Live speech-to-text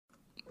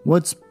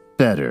What's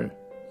better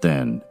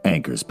than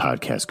Anchor's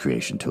podcast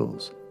creation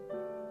tools?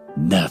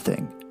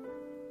 Nothing.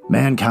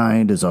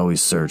 Mankind has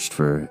always searched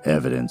for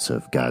evidence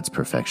of God's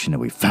perfection, and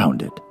we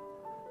found it.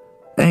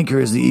 Anchor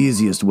is the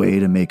easiest way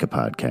to make a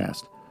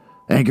podcast.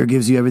 Anchor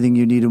gives you everything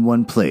you need in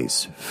one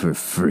place for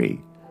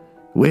free,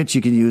 which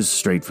you can use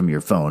straight from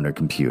your phone or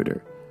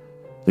computer.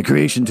 The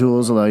creation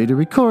tools allow you to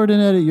record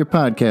and edit your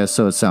podcast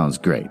so it sounds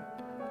great.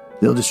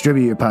 They'll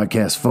distribute your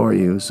podcast for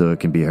you so it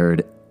can be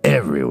heard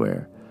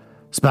everywhere.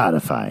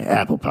 Spotify,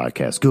 Apple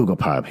Podcasts, Google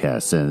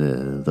Podcasts,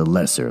 and the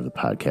lesser of the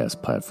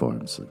podcast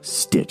platforms like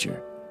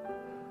Stitcher.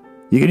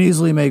 You can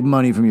easily make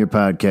money from your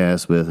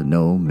podcast with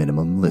no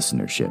minimum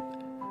listenership.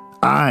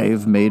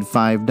 I've made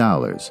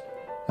 $5,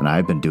 and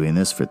I've been doing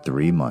this for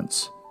 3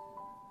 months.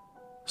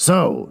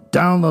 So,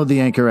 download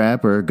the Anchor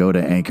app or go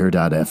to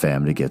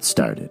anchor.fm to get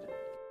started.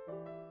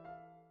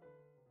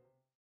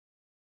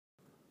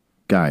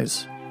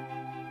 Guys,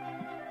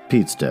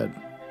 Pete's dead.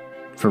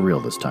 For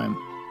real this time.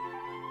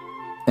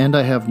 And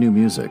I have new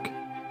music.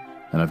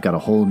 And I've got a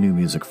whole new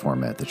music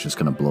format that's just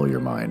going to blow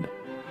your mind.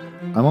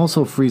 I'm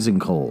also freezing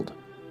cold.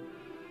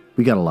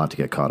 We got a lot to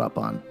get caught up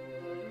on.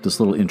 This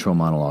little intro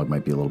monologue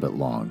might be a little bit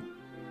long.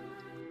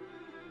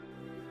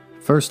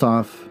 First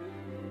off,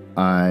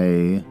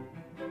 I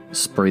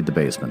sprayed the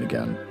basement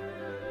again.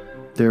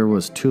 There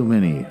was too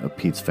many of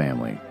Pete's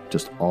family,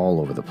 just all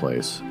over the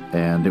place,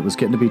 and it was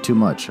getting to be too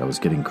much. I was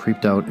getting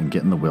creeped out and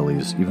getting the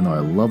willies, even though I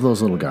love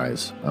those little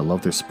guys. I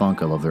love their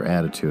spunk, I love their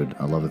attitude,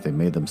 I love that they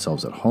made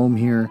themselves at home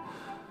here,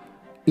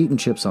 eating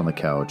chips on the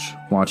couch,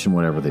 watching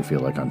whatever they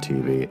feel like on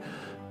TV,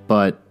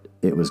 but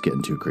it was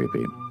getting too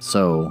creepy.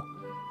 So,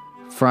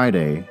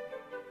 Friday,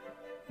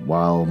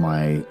 while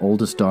my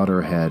oldest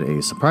daughter had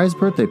a surprise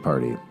birthday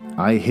party,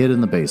 I hid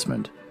in the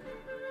basement.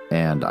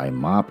 And I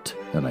mopped,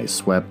 and I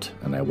swept,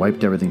 and I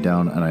wiped everything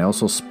down, and I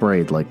also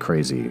sprayed like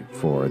crazy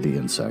for the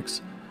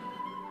insects.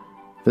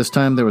 This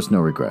time there was no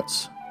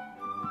regrets.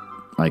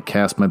 I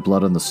cast my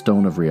blood on the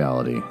stone of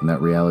reality, and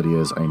that reality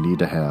is I need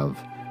to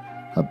have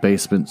a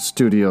basement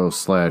studio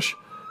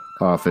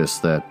 / office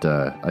that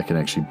I can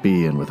actually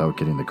be in without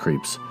getting the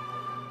creeps.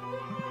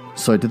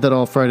 So I did that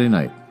all Friday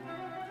night.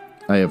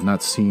 I have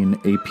not seen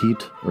a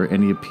Pete or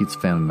any of Pete's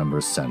family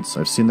members since.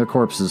 I've seen their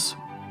corpses,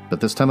 but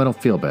this time I don't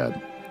feel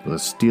bad. With a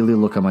steely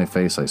look on my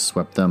face, I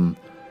swept them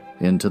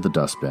into the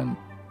dustbin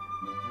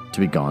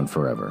to be gone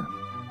forever.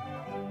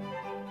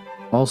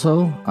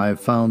 Also, I've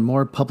found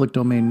more public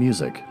domain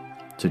music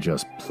to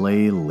just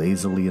play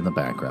lazily in the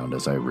background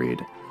as I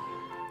read,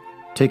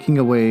 taking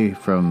away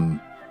from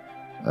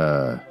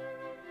the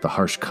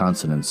harsh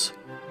consonants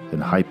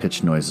and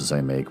high-pitched noises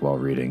I make while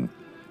reading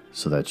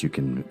so that you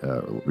can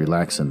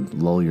relax and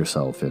lull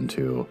yourself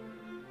into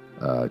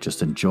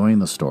just enjoying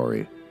the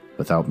story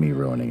without me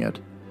ruining it.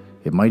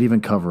 It might even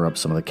cover up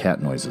some of the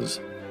cat noises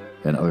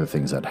and other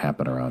things that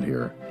happen around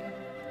here.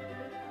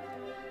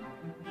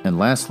 And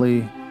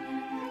lastly,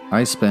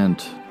 I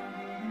spent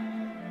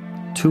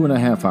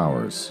 2.5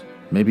 hours,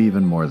 maybe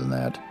even more than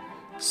that,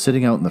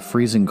 sitting out in the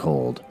freezing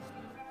cold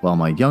while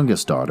my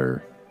youngest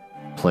daughter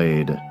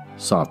played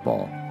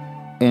softball.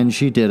 And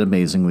she did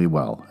amazingly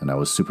well, and I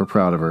was super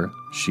proud of her.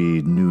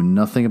 She knew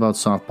nothing about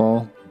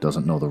softball,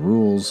 doesn't know the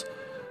rules,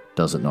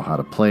 doesn't know how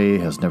to play,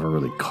 has never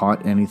really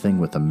caught anything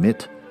with a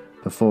mitt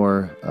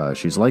before.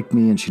 She's like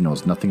me and she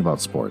knows nothing about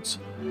sports.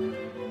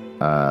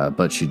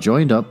 But she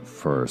joined up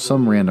for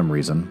some random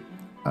reason,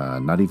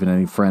 not even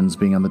any friends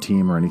being on the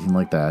team or anything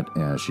like that.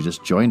 She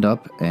just joined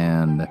up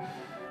and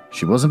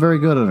she wasn't very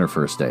good on her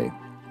first day.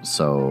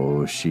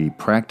 So she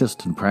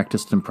practiced and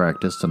practiced and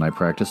practiced, and I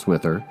practiced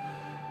with her.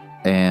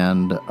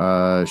 And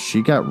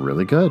she got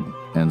really good.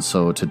 And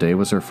so today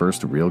was her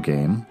first real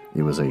game.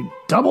 It was a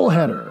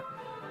doubleheader,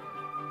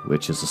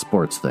 which is a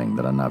sports thing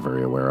that I'm not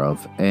very aware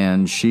of.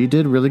 And she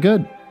did really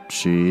good.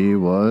 She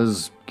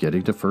was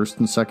getting to first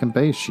and second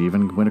base. She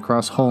even went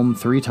across home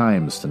 3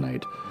 times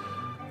tonight.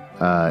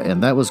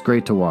 And that was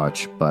great to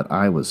watch, but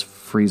I was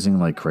freezing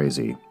like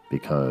crazy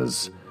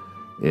because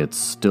it's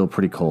still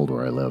pretty cold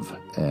where I live.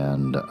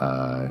 And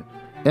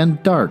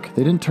dark.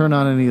 They didn't turn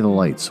on any of the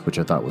lights, which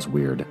I thought was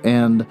weird.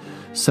 And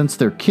since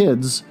they're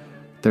kids,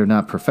 they're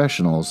not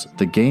professionals,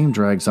 the game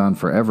drags on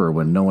forever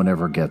when no one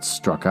ever gets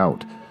struck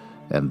out.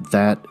 And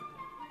that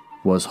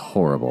was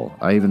horrible.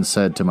 I even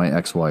said to my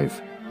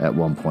ex-wife at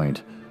one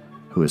point,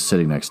 who was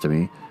sitting next to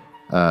me,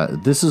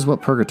 this is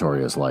what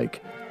purgatory is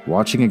like.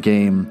 Watching a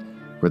game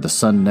where the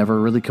sun never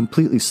really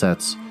completely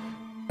sets,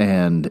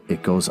 and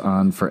it goes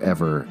on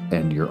forever,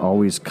 and you're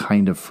always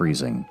kind of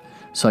freezing.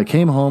 So I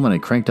came home and I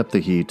cranked up the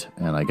heat,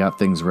 and I got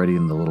things ready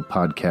in the little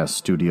podcast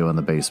studio in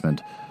the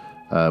basement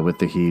with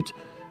the heat,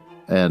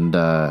 and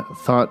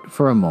thought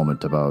for a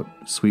moment about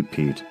Sweet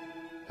Pete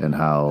and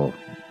how,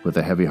 with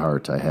a heavy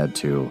heart, I had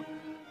to,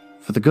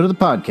 for the good of the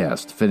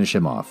podcast, finish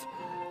him off.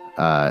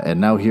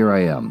 And now here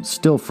I am,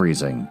 still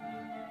freezing,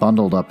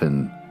 bundled up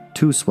in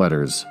 2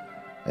 sweaters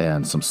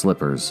and some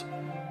slippers,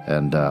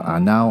 and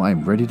now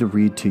I'm ready to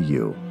read to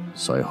you,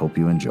 so I hope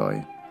you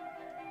enjoy.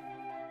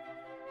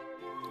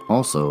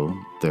 Also,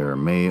 There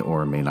may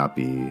or may not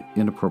be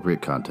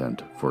inappropriate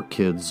content for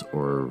kids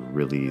or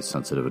really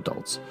sensitive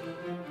adults.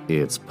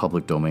 It's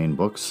public domain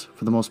books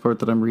for the most part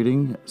that I'm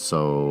reading,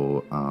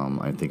 so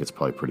I think it's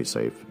probably pretty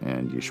safe,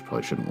 and you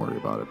probably shouldn't worry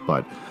about it.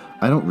 But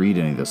I don't read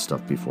any of this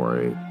stuff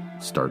before I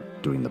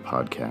start doing the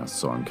podcast,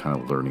 so I'm kind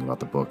of learning about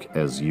the book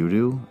as you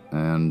do.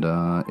 And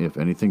if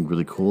anything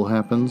really cool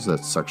happens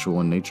that's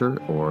sexual in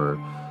nature or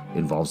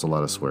involves a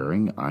lot of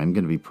swearing, I'm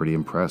going to be pretty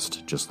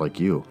impressed, just like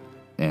you,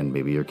 and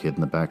maybe your kid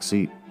in the back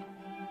seat.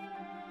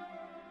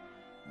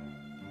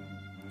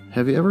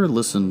 Have you ever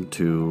listened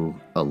to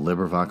a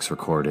LibriVox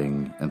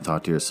recording and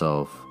thought to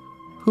yourself,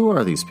 who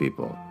are these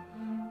people?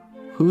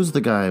 Who's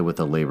the guy with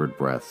the labored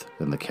breath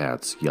and the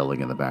cats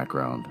yelling in the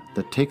background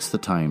that takes the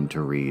time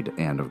to read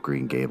Anne of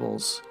Green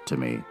Gables to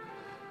me?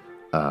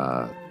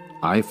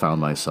 I found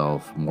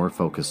myself more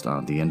focused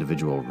on the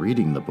individual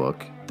reading the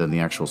book than the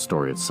actual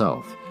story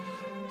itself.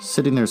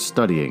 Sitting there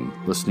studying,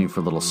 listening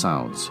for little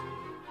sounds.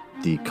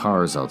 The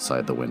cars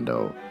outside the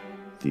window.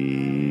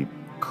 The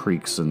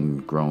creaks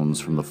and groans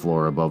from the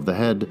floor above the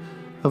head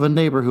of a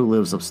neighbor who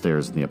lives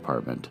upstairs in the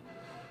apartment.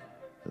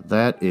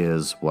 That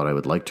is what I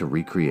would like to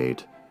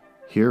recreate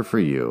here for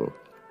you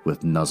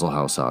with Nuzzle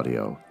House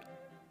Audio.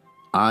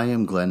 I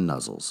am Glenn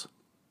Nuzzles.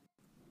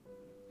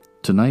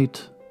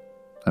 Tonight,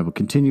 I will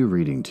continue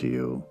reading to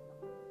you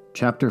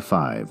Chapter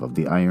 5 of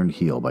The Iron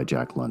Heel by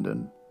Jack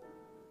London.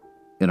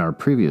 In our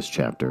previous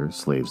chapter,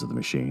 Slaves of the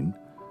Machine,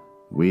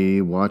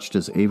 we watched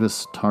as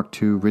Avis talked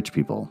to rich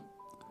people.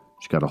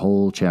 She got a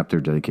whole chapter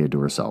dedicated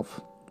to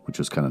herself, which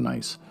was kind of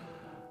nice.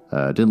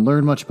 Didn't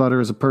learn much about her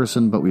as a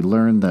person, but we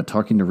learned that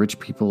talking to rich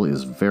people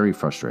is very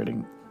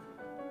frustrating.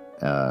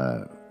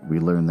 We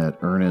learned that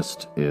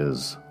Ernest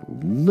is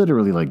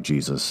literally like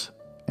Jesus,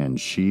 and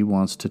she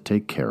wants to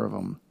take care of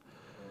him.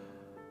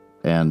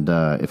 And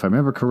if I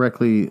remember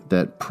correctly,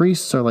 that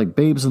priests are like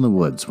babes in the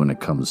woods when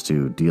it comes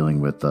to dealing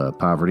with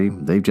poverty.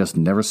 They've just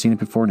never seen it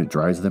before, and it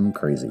drives them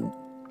crazy.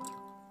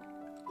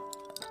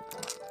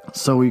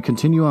 So we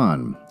continue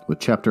on with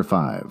Chapter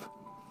 5.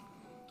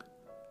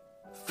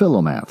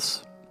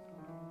 Philomaths.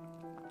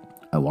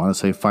 I want to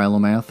say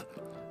Philomath,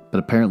 but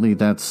apparently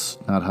that's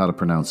not how to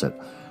pronounce it.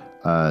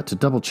 To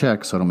double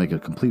check so I don't make a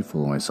complete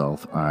fool of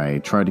myself, I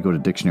tried to go to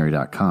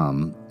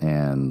dictionary.com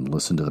and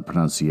listen to the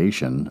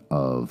pronunciation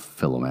of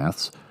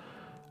Philomaths,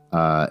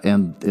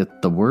 and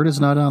the word is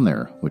not on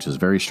there, which is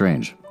very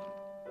strange.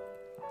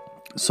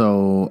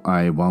 So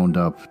I wound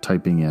up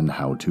typing in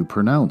how to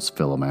pronounce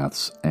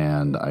Philomaths,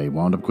 and I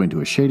wound up going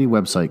to a shady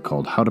website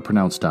called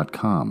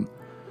howtopronounce.com,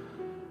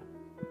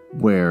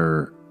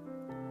 where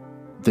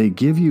they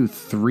give you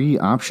 3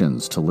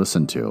 options to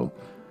listen to.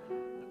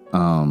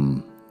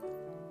 One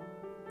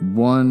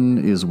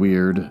is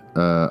weird,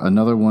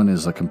 another one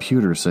is a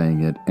computer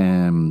saying it,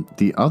 and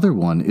the other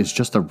one is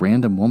just a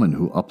random woman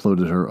who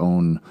uploaded her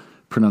own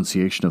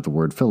pronunciation of the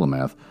word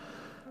Philomath.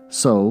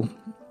 So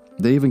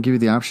they even give you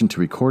the option to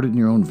record it in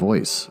your own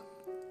voice,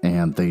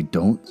 and they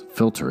don't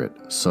filter it.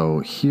 So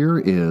here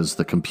is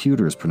the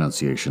computer's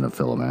pronunciation of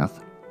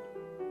Philomath.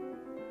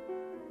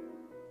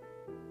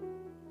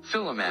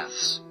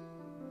 Philomaths.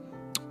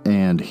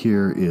 And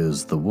here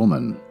is the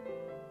woman.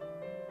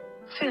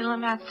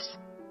 Philomaths.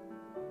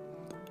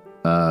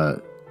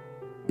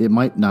 It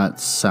might not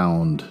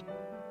sound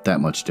that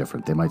much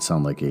different. They might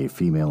sound like a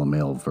female and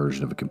male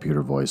version of a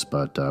computer voice,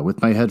 but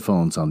with my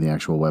headphones on the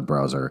actual web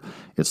browser,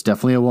 it's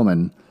definitely a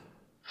woman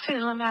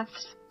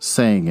Philomaths.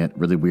 saying it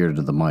really weird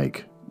into the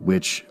mic,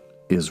 which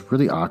is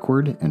really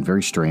awkward and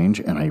very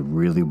strange, and I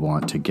really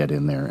want to get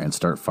in there and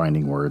start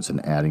finding words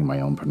and adding my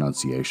own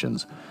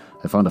pronunciations.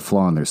 I found a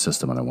flaw in their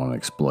system and I want to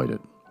exploit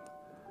it.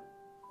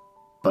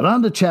 But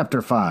on to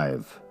Chapter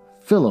 5,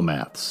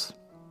 Philomaths.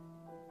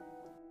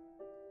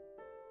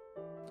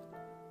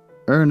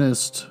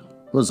 Ernest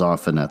was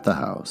often at the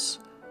house,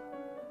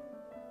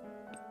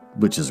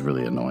 which is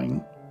really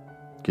annoying.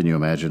 Can you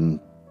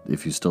imagine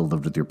if you still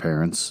lived with your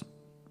parents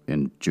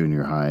in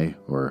junior high?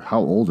 Or how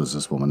old is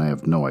this woman? I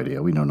have no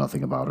idea. We know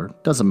nothing about her.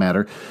 Doesn't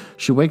matter.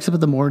 She wakes up in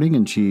the morning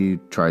and she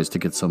tries to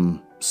get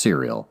some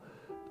cereal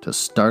to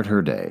start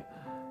her day.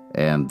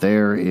 And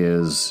there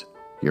is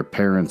your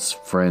parents'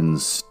 friend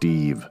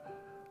Steve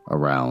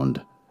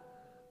around,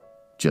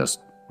 just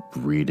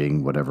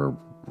reading whatever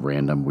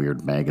random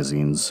weird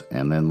magazines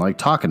and then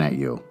talking at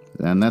you.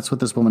 And that's what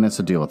this woman has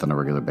to deal with on a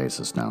regular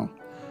basis now.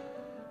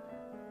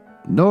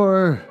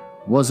 Nor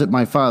was it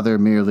my father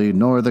merely,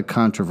 nor the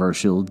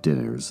controversial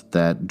dinners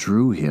that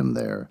drew him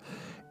there.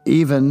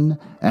 Even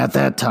at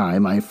that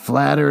time I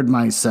flattered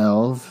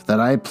myself that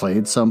I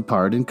played some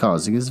part in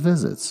causing his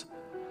visits.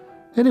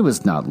 And it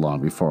was not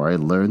long before I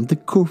learned the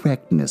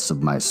correctness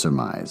of my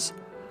surmise.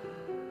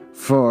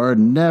 For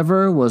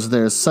never was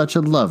there such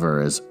a lover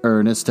as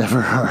Ernest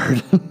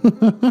Everhard.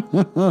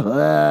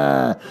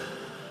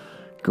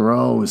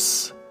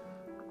 Gross.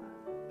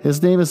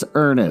 His name is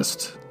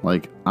Ernest,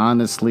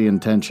 honestly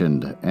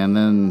intentioned, and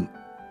then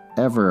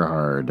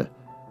Everhard,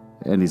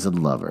 and he's a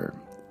lover.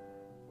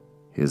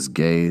 His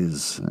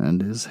gaze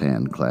and his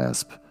hand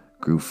clasp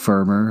grew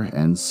firmer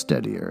and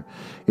steadier,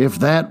 if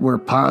that were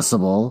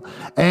possible,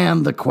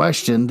 and the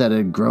question that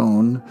had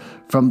grown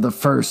from the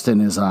first in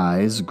his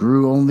eyes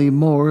grew only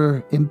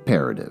more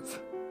imperative.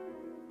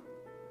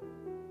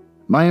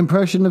 My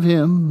impression of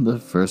him, the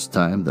first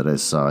time that I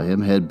saw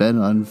him, had been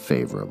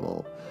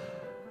unfavorable.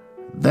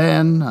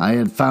 Then I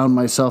had found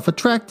myself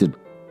attracted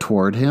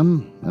toward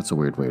him. That's a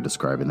weird way of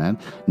describing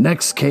that.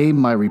 Next came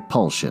my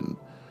repulsion,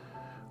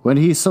 when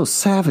he so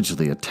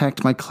savagely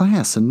attacked my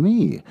class and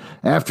me.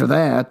 After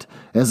that,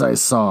 as I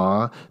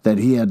saw that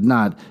he had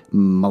not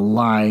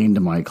maligned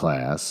my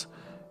class,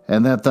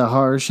 and that the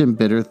harsh and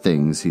bitter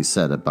things he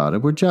said about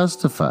it were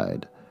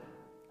justified,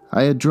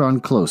 I had drawn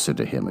closer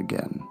to him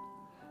again.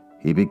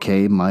 He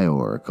became my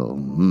oracle.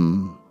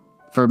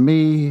 For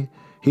me,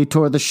 he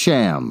tore the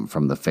sham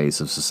from the face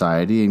of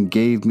society and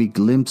gave me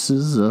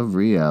glimpses of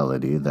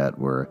reality that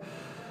were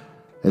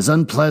as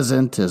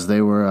unpleasant as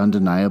they were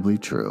undeniably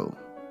true.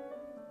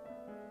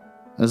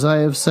 As I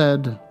have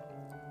said,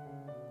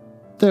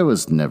 there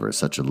was never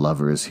such a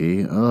lover as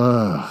he.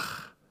 Ugh.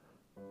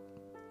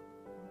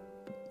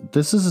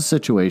 This is a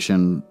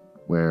situation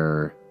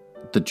where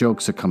the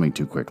jokes are coming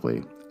too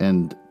quickly,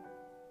 and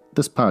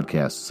this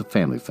podcast is a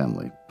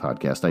family-friendly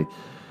podcast. I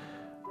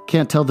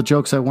can't tell the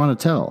jokes I want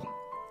to tell.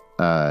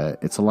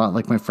 It's a lot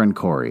like my friend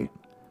Corey,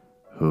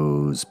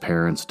 whose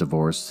parents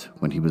divorced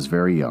when he was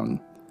very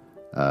young.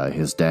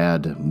 His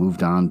dad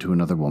moved on to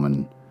another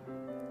woman,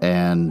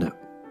 and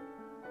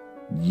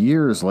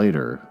years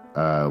later,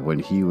 when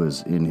he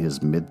was in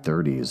his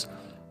mid-30s,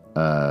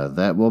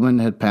 that woman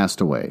had passed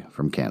away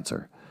from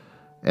cancer.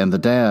 And the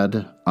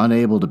dad,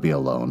 unable to be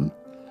alone,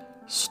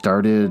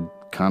 started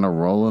kind of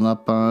rolling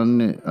up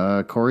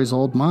on Corey's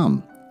old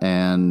mom.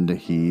 And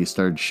he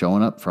started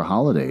showing up for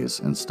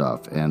holidays and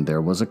stuff. And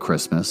there was a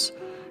Christmas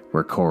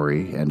where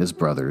Corey and his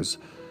brothers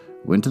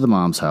went to the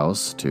mom's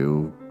house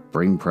to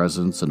bring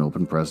presents and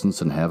open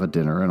presents and have a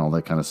dinner and all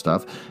that kind of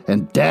stuff.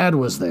 And Dad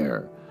was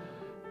there.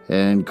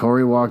 And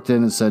Corey walked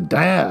in and said,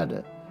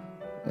 "Dad!"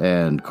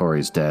 And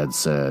Corey's dad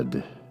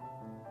said,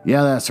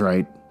 "Yeah, that's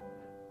right.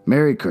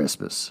 Merry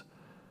Christmas."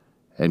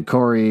 And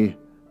Corey,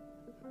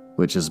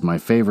 which is my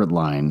favorite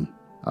line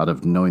out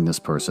of knowing this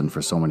person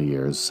for so many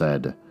years,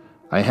 said,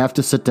 "I have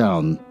to sit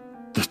down.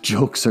 The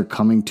jokes are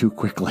coming too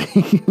quickly."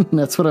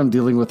 That's what I'm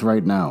dealing with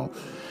right now.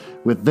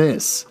 With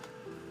this.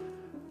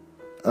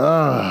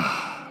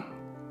 I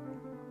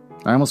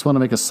almost want to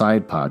make a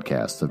side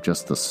podcast of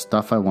just the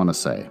stuff I want to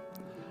say.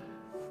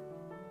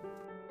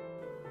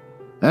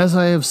 As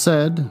I have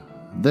said,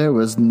 there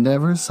was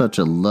never such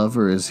a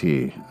lover as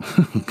he.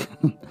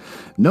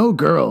 No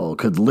girl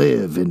could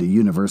live in a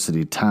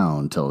university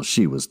town till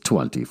she was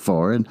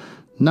 24 and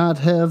not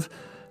have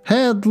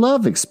had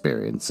love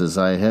experiences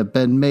I have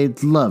been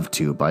made love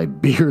to by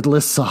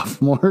beardless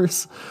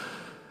sophomores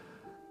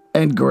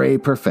and gray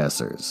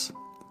professors,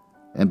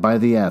 and by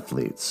the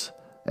athletes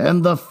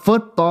and the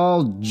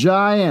football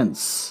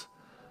giants.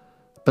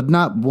 But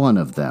not one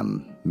of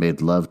them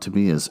made love to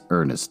me as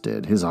Ernest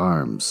did. His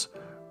arms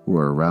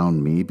were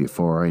around me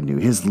before I knew.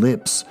 His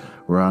lips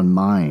were on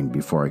mine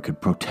before I could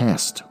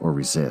protest or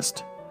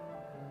resist.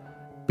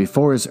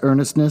 Before his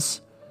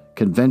earnestness,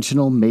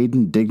 conventional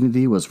maiden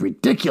dignity was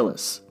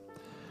ridiculous.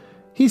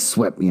 He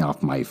swept me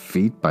off my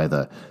feet by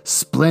the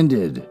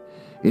splendid,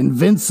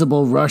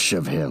 invincible rush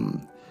of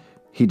him.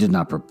 He did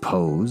not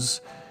propose.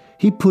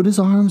 He put his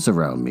arms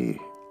around me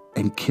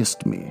and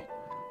kissed me,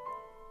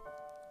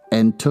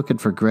 and took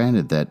it for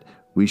granted that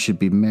we should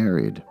be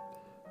married.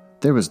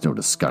 There was no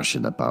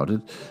discussion about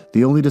it.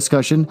 The only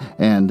discussion,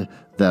 and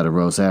that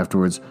arose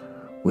afterwards,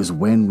 was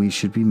when we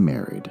should be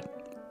married.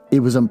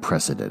 It was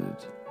unprecedented.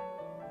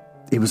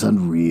 It was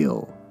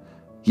unreal.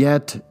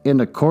 Yet, in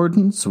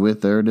accordance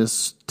with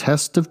Ernest's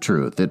test of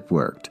truth, it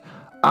worked.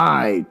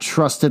 I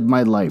trusted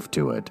my life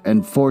to it,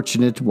 and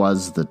fortunate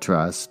was the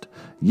trust.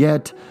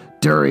 Yet,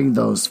 during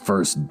those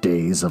first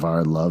days of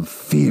our love,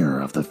 fear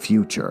of the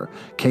future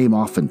came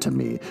often to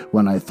me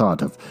when I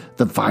thought of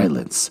the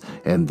violence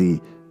and the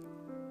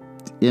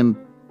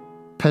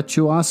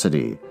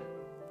impetuosity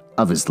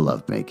of his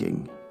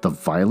lovemaking. The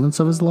violence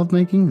of his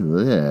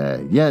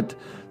lovemaking? Yet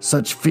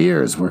such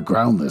fears were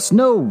groundless.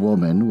 No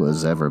woman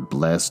was ever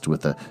blessed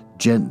with a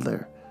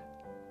gentler,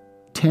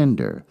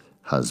 tender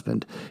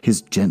husband.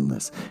 His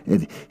gentleness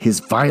and his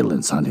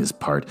violence on his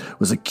part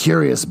was a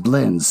curious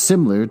blend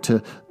similar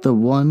to the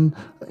one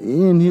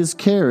in his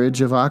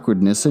carriage of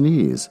awkwardness and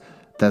ease.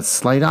 That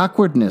slight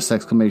awkwardness, !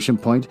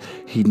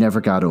 He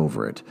never got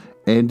over it,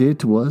 and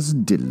it was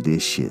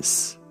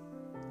delicious.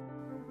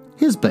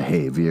 His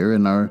behavior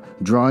in our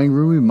drawing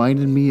room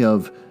reminded me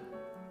of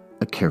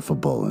a careful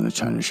bull in a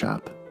china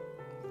shop.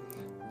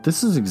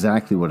 This is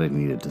exactly what I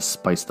needed to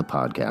spice the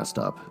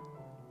podcast up.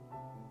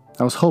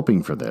 I was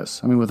hoping for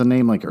this. I mean, with a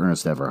name like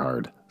Ernest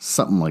Everhard,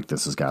 something like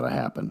this has got to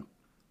happen.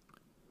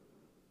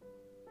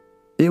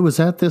 It was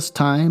at this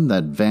time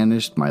that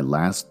vanished my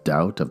last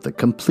doubt of the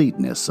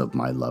completeness of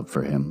my love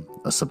for him,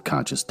 a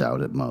subconscious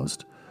doubt at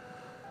most.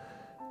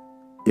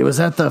 It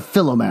was at the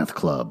Philomath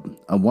Club,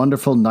 a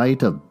wonderful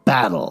night of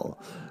battle,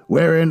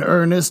 wherein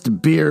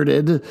Ernest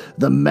bearded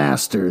the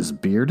masters.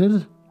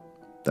 Bearded?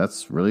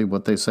 That's really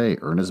what they say.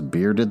 Ernest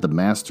bearded the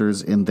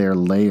masters in their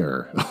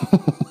lair.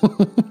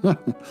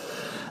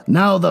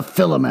 Now the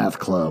Philomath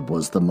Club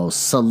was the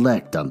most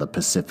select on the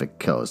Pacific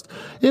coast.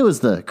 It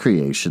was the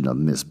creation of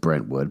Miss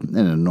Brentwood,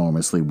 an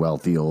enormously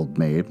wealthy old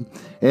maid,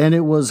 and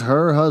it was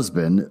her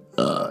husband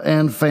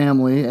and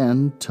family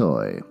and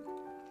toy.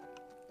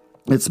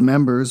 Its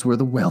members were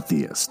the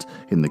wealthiest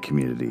in the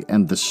community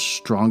and the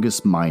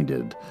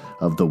strongest-minded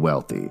of the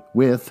wealthy,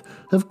 with,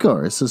 of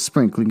course, a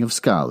sprinkling of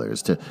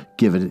scholars to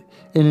give it an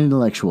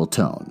intellectual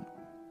tone.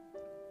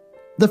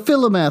 The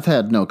Philomath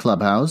had no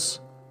clubhouse.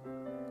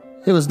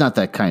 It was not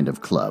that kind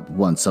of club.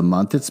 Once a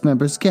month, its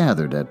members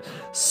gathered at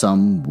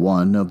some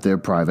one of their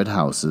private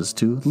houses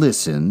to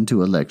listen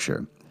to a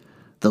lecture.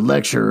 The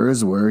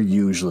lecturers were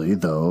usually,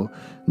 though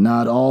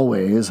not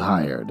always,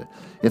 hired.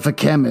 If a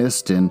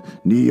chemist in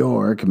New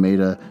York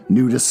made a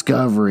new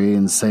discovery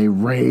in, say,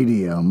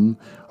 radium,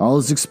 all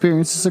his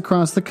experiences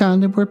across the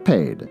continent were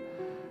paid.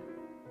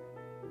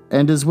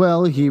 And as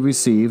well, he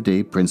received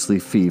a princely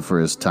fee for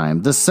his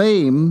time, the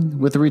same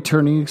with a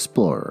returning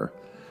explorer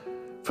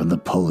from the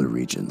polar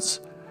regions,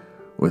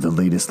 or the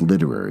latest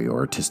literary or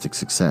artistic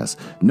success.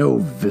 No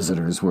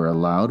visitors were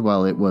allowed,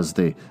 while it was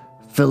the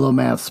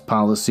Philomath's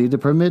policy to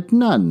permit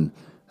none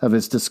of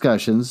its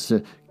discussions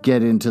to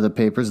get into the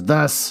papers.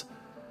 Thus,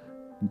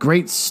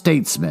 great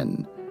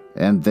statesmen,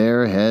 and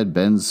there had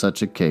been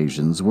such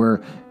occasions,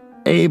 were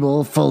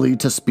able fully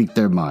to speak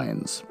their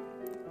minds.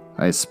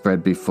 I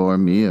spread before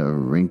me a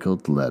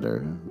wrinkled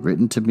letter,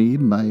 written to me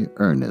by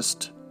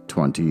Ernest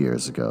 20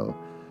 years ago,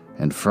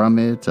 and from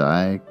it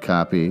I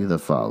copy the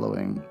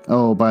following.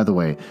 Oh, by the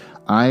way,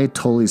 I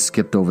totally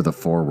skipped over the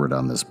foreword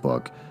on this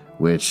book,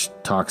 which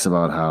talks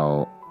about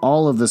how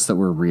all of this that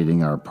we're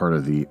reading are part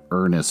of the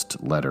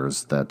Ernest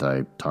letters that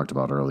I talked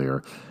about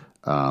earlier.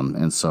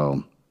 And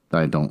so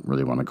I don't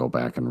really want to go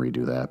back and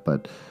redo that.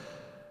 But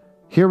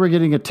here we're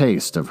getting a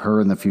taste of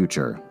her in the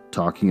future,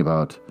 talking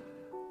about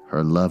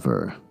her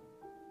lover,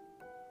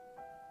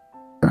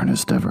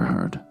 Ernest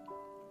Everhard.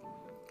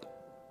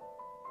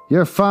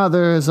 Your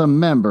father is a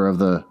member of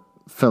the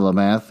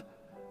Philomath,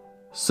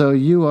 so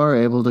you are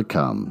able to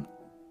come.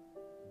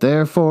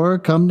 Therefore,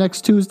 come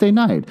next Tuesday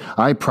night.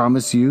 I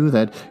promise you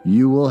that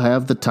you will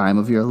have the time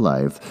of your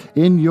life.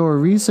 In your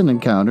recent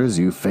encounters,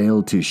 you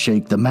failed to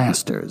shake the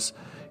masters.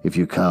 If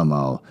you come,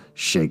 I'll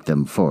shake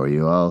them for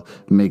you. I'll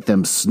make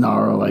them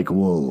snarl like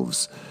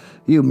wolves.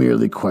 You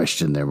merely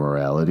question their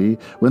morality.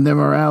 When their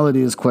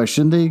morality is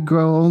questioned, they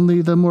grow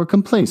only the more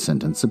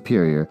complacent and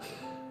superior.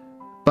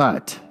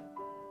 But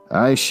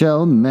I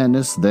shall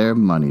menace their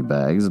money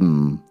bags.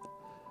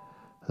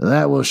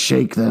 That will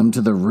shake them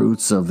to the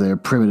roots of their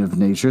primitive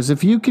natures.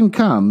 If you can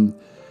come,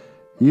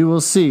 you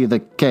will see the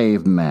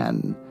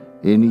caveman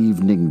in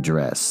evening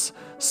dress,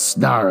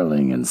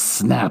 snarling and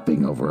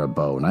snapping over a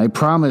bone. I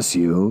promise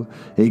you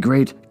a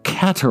great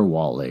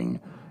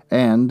caterwauling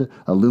and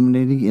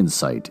illuminating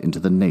insight into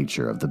the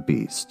nature of the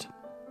beast.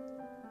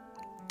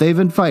 They've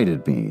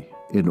invited me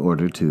in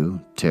order to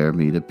tear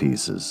me to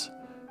pieces.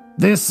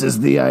 This is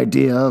the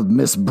idea of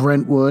Miss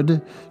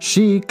Brentwood.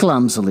 She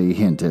clumsily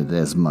hinted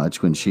as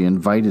much when she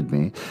invited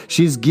me.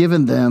 She's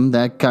given them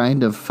that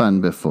kind of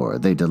fun before.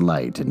 They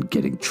delight in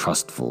getting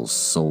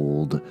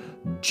trustful-souled,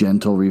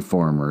 gentle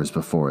reformers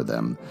before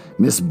them.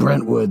 Miss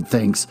Brentwood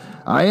thinks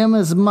I am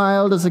as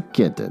mild as a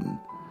kitten,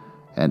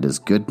 and as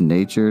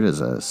good-natured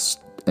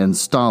and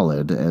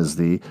stolid as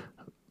the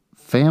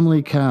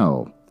family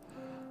cow.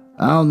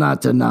 I'll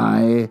not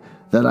deny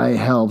that I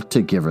helped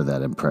to give her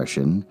that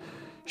impression.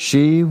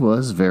 She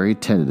was very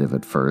tentative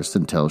at first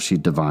until she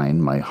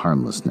divined my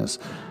harmlessness.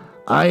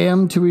 I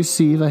am to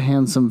receive a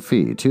handsome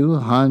fee,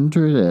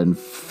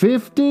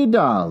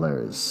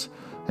 $250,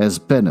 as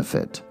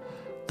benefit.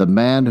 The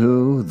man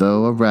who,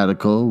 though a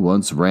radical,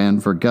 once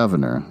ran for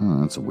governor.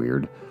 Oh, that's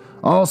weird.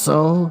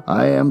 Also,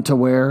 I am to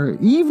wear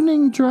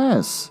evening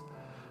dress.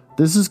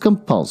 This is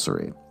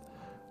compulsory.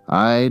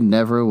 I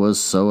never was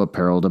so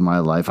apparelled in my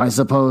life. I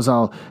suppose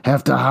I'll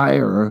have to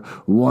hire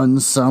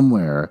one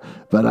somewhere,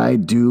 but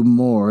I'd do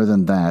more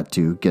than that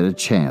to get a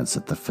chance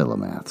at the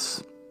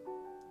Philomaths.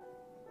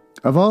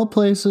 Of all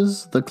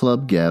places, the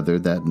club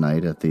gathered that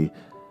night at the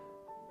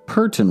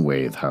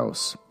Pertonwaithe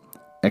house.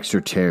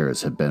 Extra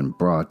chairs had been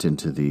brought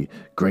into the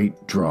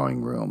great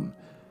drawing room,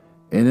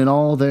 and in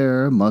all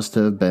there must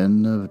have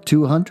been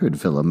 200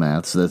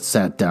 Philomaths that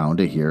sat down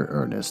to hear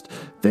Ernest.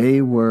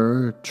 They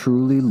were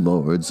truly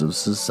lords of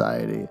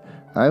society.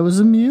 I was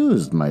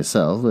amused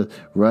myself with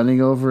running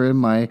over in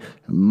my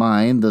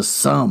mind the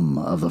sum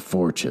of the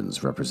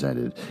fortunes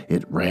represented.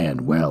 It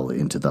ran well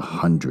into the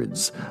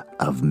hundreds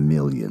of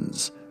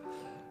millions.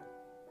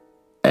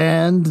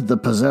 And the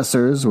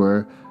possessors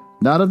were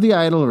not of the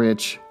idle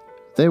rich.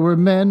 They were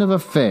men of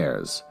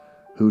affairs,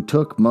 who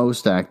took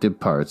most active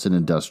parts in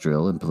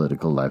industrial and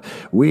political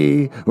life.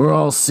 We were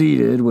all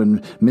seated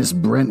when Miss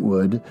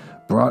Brentwood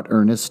brought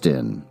Ernest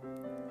in.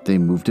 They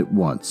moved at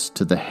once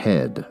to the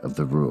head of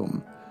the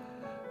room,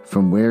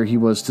 from where he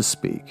was to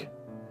speak.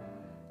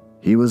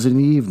 He was in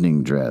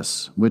evening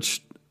dress,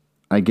 which,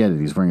 I get it,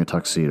 he's wearing a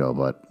tuxedo,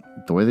 but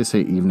the way they say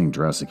evening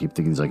dress, I keep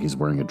thinking he's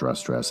wearing a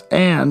dress.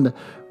 And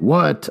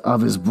what of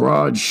his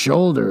broad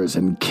shoulders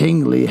and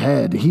kingly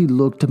head, he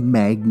looked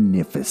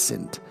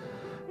magnificent.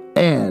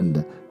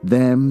 And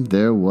then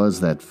there was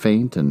that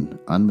faint and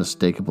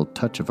unmistakable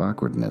touch of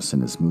awkwardness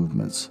in his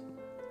movements.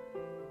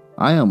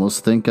 I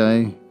almost think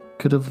I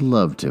could have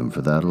loved him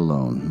for that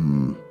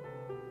alone.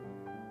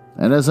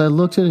 And as I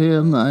looked at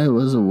him, I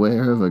was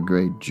aware of a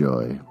great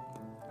joy.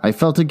 I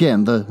felt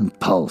again the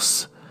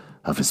pulse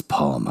of his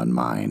palm on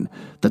mine,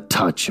 the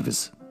touch of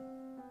his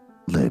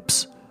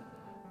lips.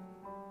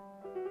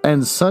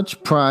 And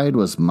such pride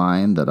was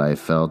mine that I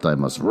felt I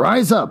must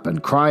rise up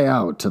and cry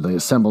out to the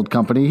assembled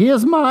company, "He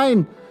is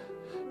mine!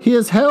 He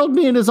has held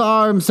me in his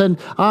arms, and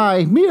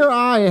I, mere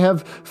I,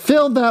 have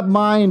filled that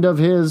mind of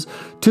his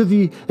to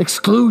the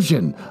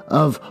exclusion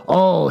of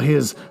all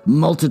his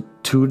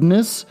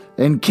multitudinous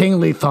and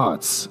kingly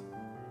thoughts."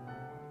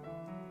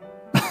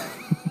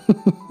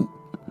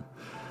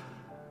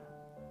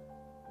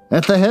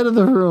 At the head of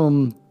the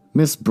room,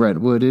 Miss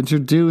Brentwood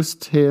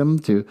introduced him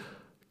to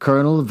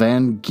Colonel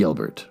Van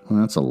Gilbert. Well,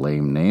 that's a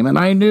lame name, and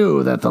I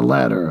knew that the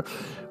latter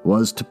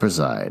was to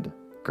preside.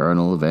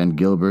 Colonel Van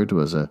Gilbert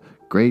was a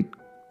great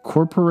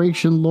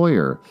corporation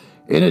lawyer.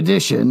 In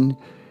addition,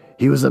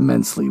 he was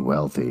immensely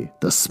wealthy.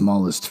 The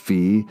smallest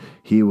fee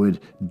he would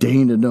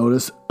deign to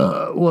notice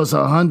was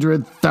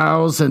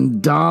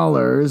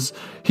 $100,000.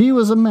 He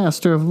was a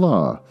master of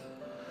law.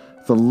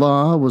 The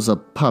law was a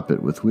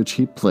puppet with which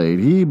he played.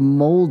 He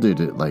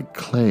molded it like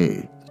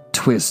clay,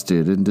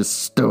 twisted and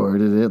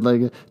distorted it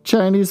like a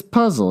Chinese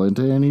puzzle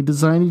into any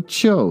design he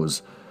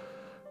chose.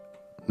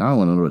 Now I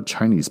want to know what a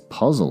Chinese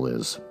puzzle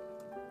is.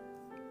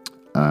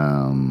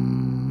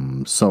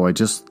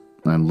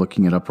 I'm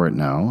looking it up right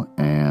now,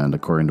 and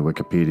according to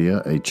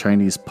Wikipedia, a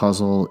Chinese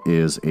puzzle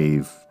is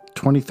a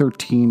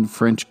 2013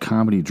 French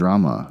comedy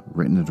drama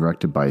written and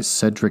directed by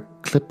Cedric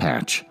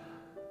Klipatch.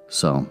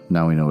 So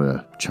now we know what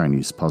a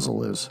Chinese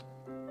puzzle is.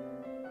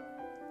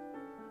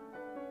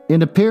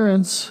 In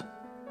appearance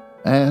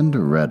and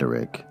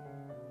rhetoric,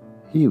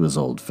 he was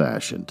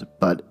old-fashioned,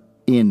 but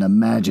in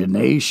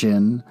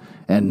imagination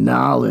and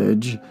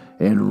knowledge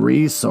and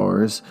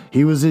resource,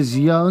 he was as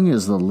young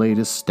as the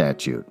latest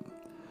statute.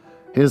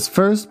 His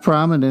first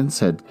prominence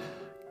had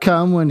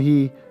come when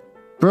he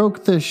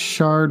broke the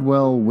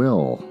Shardwell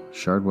Will.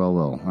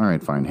 All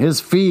right, fine. His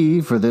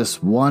fee for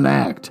this one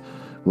act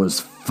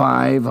was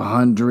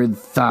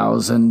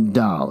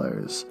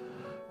 $500,000.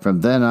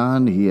 From then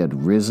on, he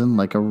had risen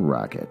like a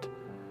rocket.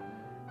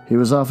 He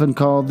was often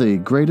called the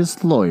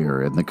greatest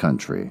lawyer in the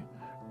country.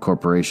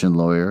 Corporation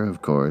lawyer,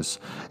 of course,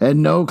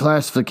 and no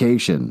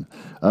classification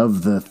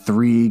of the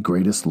 3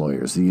 greatest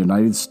lawyers the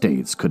United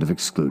States could have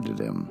excluded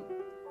him.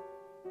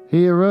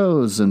 He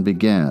arose and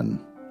began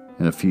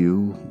in a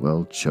few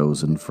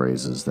well-chosen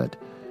phrases that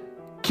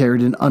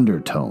carried an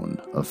undertone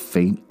of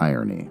faint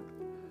irony.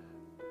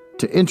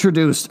 To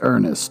introduce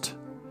Ernest,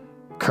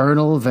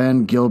 Colonel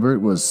Van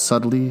Gilbert was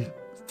subtly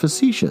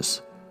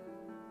facetious.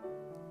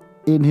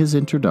 In his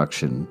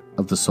introduction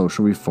of the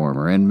social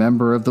reformer and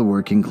member of the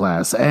working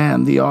class,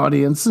 and the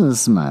audience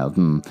smiled,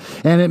 and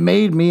it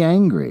made me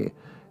angry,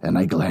 and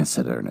I glanced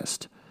at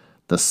Ernest.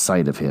 The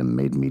sight of him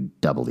made me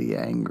doubly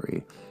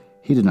angry.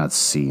 He did not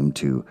seem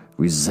to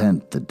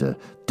resent the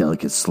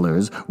delicate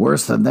slurs.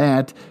 Worse than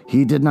that,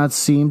 he did not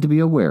seem to be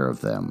aware of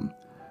them.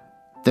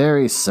 There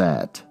he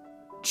sat,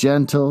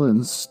 gentle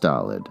and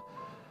stolid,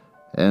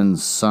 and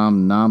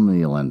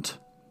somnolent.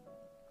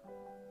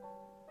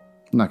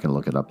 I'm not going to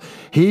look it up.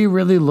 He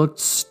really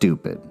looked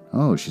stupid.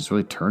 Oh, she's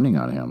really turning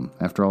on him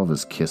after all of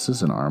his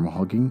kisses and arm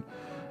hugging.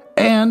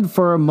 And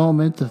for a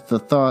moment, the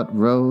thought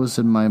rose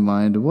in my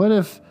mind, what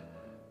if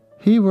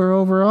he were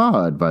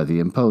overawed by the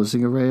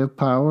imposing array of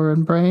power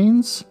and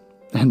brains?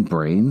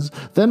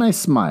 Then I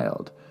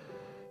smiled.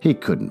 He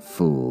couldn't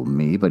fool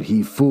me, but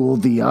he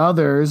fooled the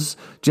others,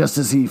 just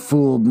as he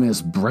fooled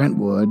Miss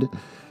Brentwood.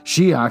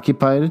 She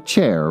occupied a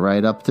chair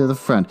right up to the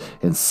front,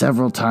 and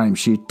several times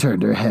she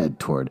turned her head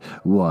toward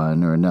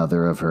one or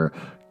another of her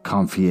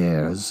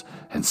confreres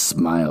and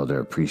smiled her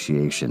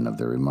appreciation of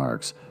their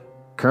remarks.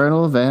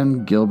 Colonel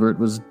Van Gilbert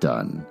was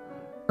done.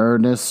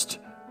 Ernest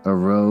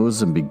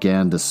arose and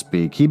began to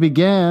speak. He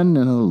began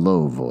in a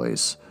low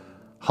voice,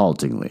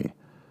 haltingly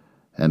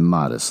and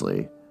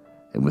modestly,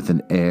 and with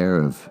an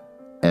air of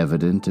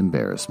evident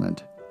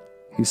embarrassment.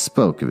 He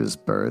spoke of his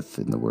birth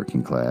in the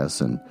working class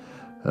and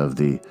of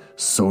the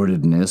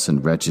sordidness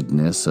and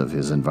wretchedness of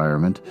his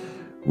environment,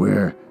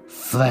 where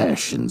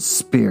flesh and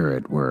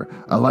spirit were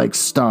alike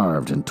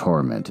starved and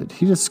tormented.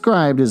 He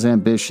described his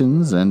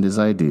ambitions and his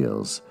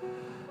ideals,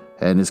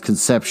 and his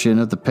conception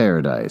of the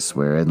paradise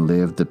wherein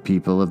lived the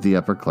people of the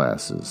upper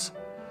classes.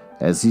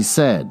 As he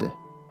said,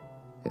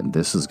 and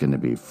this is going to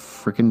be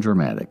frickin'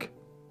 dramatic,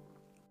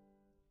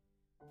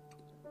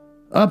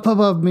 up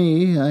above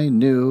me, I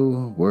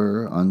knew,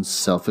 were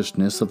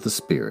unselfishness of the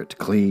spirit,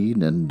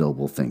 clean and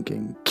noble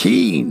thinking,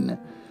 keen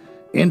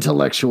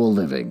intellectual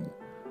living,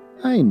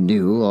 I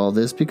knew all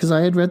this because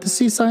I had read the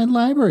Seaside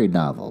Library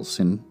novels,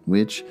 in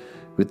which,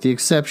 with the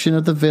exception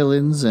of the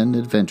villains and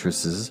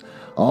adventuresses,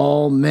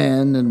 all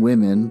men and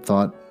women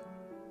thought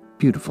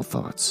beautiful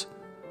thoughts,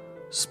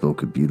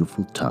 spoke a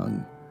beautiful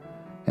tongue,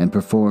 and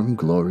performed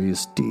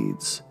glorious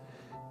deeds.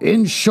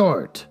 In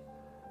short,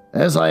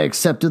 as I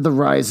accepted the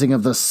rising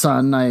of the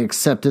sun, I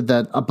accepted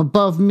that up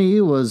above me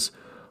was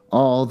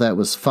all that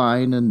was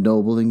fine and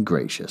noble and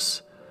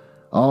gracious,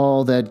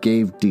 all that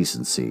gave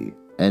decency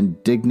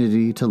and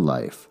dignity to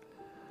life,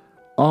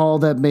 all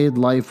that made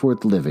life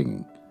worth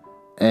living,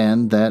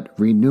 and that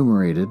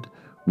remunerated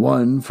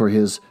one for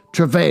his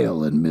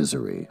travail and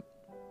misery.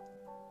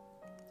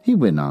 He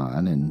went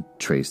on and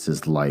traced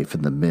his life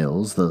in the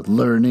mills, the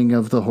learning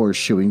of the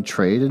horseshoeing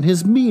trade, and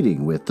his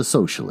meeting with the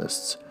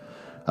socialists.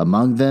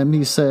 Among them,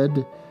 he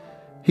said,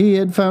 he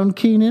had found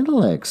keen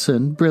intellects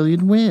and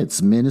brilliant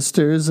wits,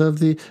 ministers of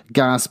the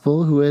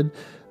gospel who had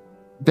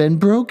been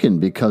broken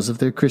because of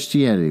their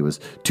Christianity was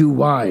too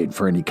wide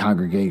for any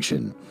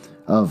congregation,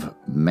 of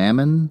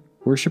mammon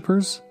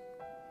worshippers,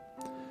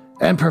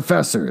 and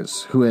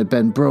professors who had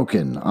been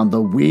broken on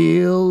the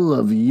wheel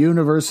of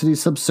university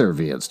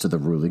subservience to the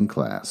ruling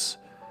class.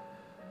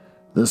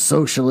 The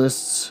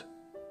socialists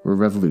were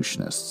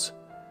revolutionists,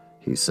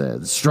 he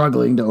said,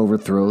 struggling to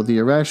overthrow the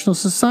irrational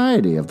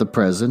society of the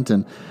present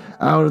and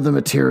out of the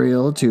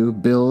material to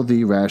build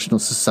the rational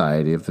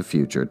society of the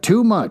future.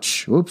 Too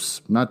much,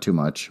 not too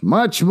much,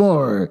 much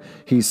more,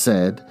 he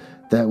said,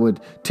 that would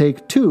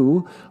take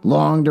too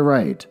long to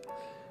write.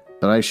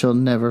 But I shall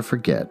never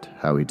forget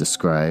how he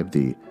described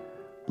the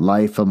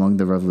life among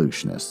the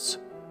revolutionists.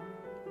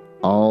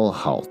 All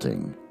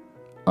halting,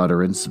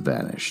 utterance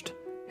vanished.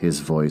 His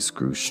voice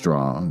grew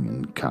strong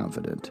and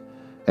confident,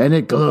 and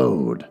it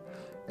glowed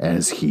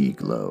as he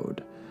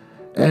glowed.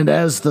 And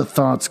as the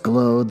thoughts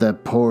glowed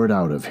that poured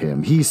out of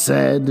him, he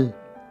said,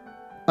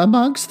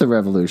 amongst the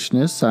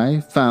revolutionists I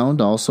found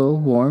also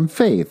warm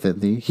faith in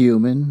the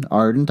human,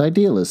 ardent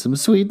idealism,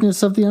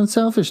 sweetness of the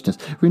unselfishness,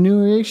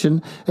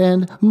 remuneration,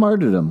 and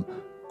martyrdom,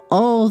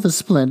 all the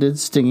splendid,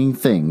 stinging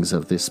things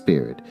of the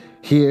spirit.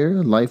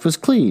 Here life was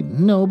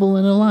clean, noble,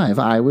 and alive.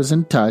 I was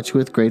in touch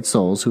with great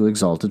souls who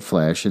exalted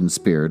flesh and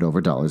spirit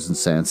over dollars and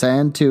cents,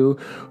 and to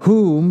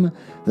whom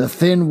the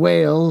thin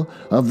wail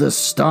of the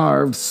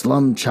starved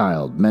slum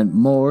child meant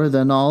more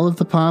than all of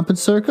the pomp and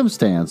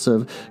circumstance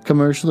of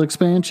commercial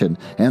expansion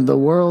and the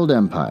world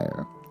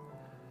empire.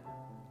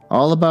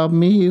 All about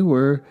me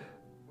were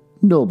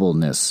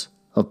nobleness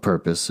of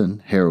purpose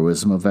and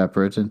heroism of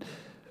effort, and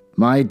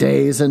my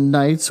days and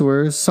nights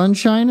were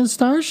sunshine and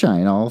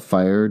starshine. All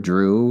fire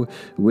drew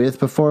with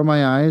before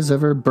my eyes,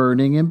 ever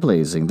burning and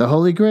blazing, the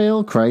Holy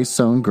Grail, Christ's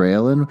own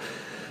Grail, and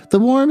the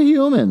warm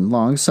human,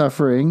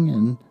 long-suffering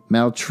and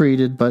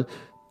maltreated, but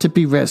to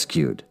be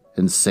rescued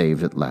and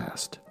saved at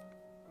last.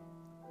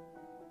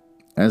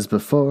 As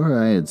before,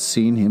 I had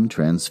seen him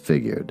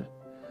transfigured.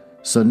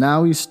 So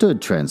now he stood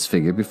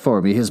transfigured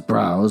before me. His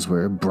brows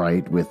were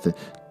bright with the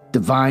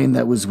divine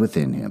that was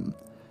within him,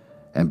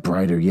 and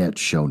brighter yet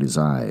shone his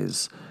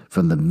eyes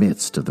from the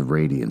midst of the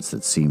radiance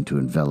that seemed to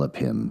envelop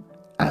him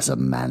as a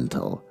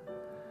mantle.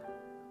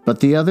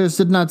 But the others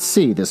did not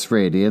see this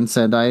radiance,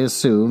 and I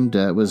assumed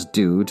it was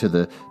due to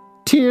the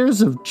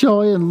tears of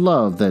joy and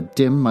love that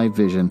dimmed my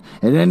vision.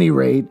 At any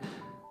rate,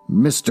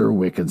 Mr.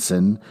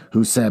 Wickinson,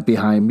 who sat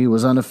behind me,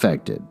 was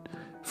unaffected,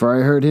 for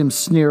I heard him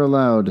sneer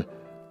aloud,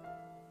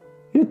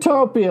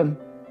 "Utopian!"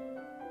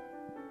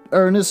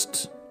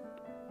 Ernest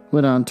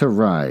went on to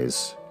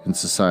rise in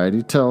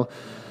society till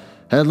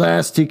at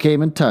last he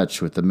came in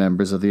touch with the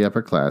members of the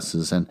upper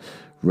classes and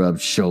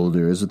rubbed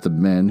shoulders with the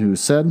men who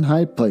sat in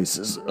high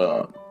places.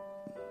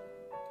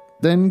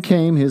 Then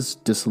came his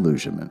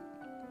disillusionment,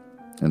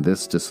 and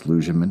this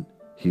disillusionment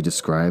he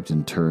described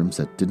in terms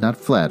that did not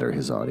flatter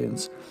his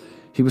audience.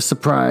 He was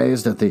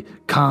surprised at the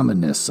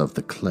commonness of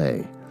the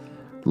clay.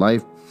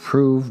 Life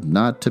proved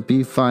not to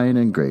be fine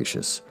and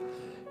gracious.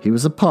 He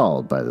was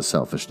appalled by the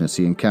selfishness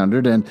he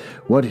encountered, and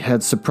what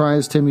had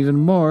surprised him even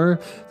more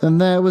than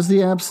that was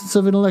the absence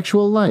of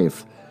intellectual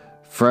life.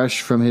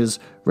 Fresh from his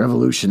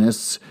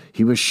revolutionists,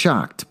 he was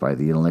shocked by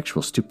the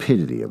intellectual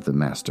stupidity of the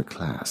master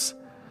class.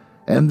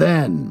 And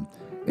then,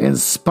 in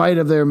spite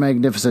of their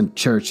magnificent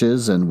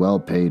churches and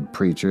well-paid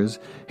preachers,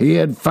 he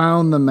had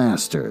found the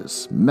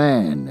masters,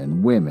 men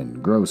and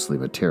women, grossly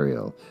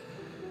material.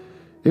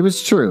 It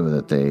was true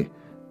that they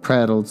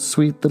prattled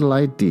sweet little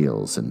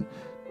ideals and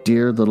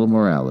dear little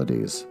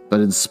moralities, but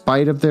in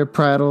spite of their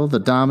prattle, the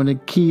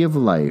dominant key of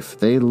life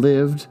they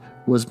lived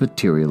was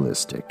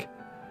materialistic,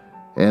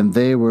 and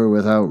they were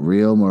without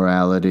real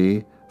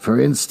morality. For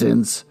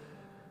instance,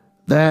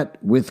 that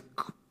with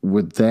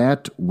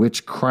that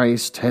which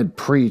Christ had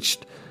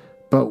preached,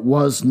 but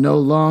was no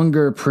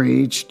longer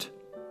preached.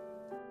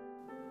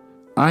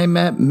 I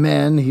met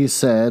men, he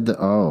said.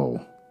 Oh,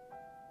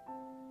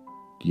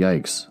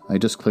 yikes! I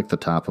just clicked the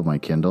top of my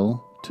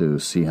Kindle to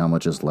see how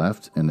much is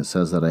left, and it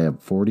says that I have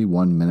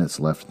 41 minutes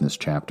left in this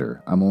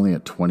chapter. I'm only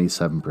at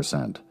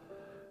 27%.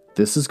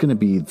 This is going to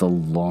be the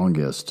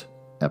longest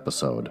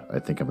episode I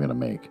think I'm going to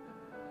make.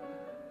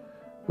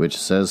 which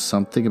says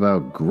something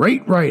about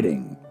great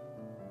writing.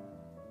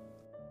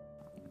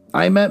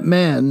 I met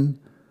men,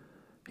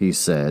 he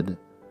said,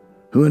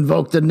 who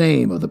invoked the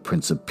name of the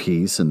Prince of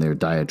Peace in their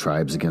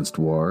diatribes against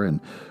war, and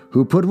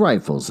who put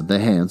rifles in the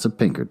hands of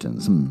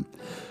Pinkertons,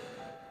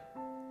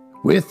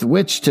 with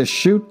which to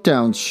shoot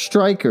down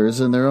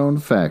strikers in their own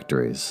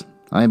factories.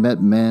 I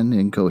met men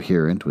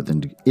incoherent with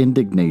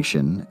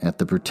indignation at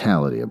the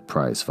brutality of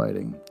prize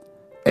fighting,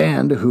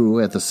 and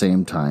who, at the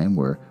same time,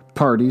 were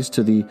parties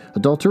to the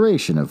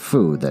adulteration of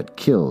food that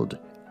killed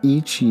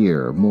each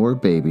year more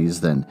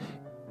babies than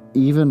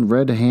even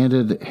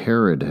red-handed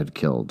Herod had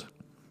killed.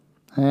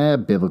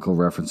 Biblical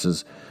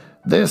references.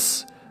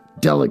 This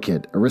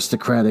delicate,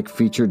 aristocratic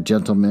featured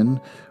gentleman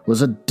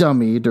was a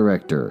dummy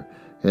director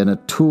and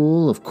a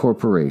tool of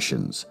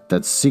corporations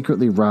that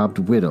secretly robbed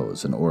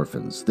widows and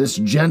orphans. This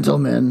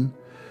gentleman,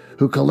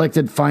 who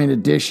collected fine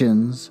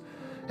editions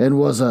and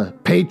was a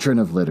patron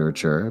of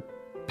literature,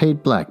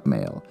 paid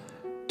blackmail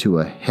to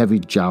a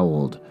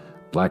heavy-jowled,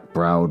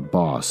 black-browed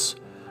boss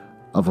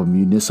of a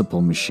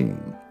municipal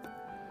machine.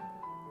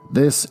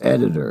 This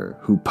editor,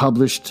 who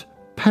published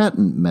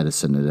patent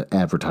medicine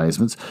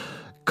advertisements,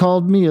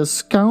 called me a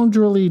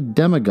scoundrelly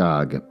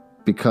demagogue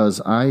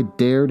because I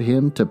dared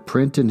him to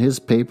print in his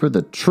paper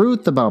the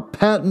truth about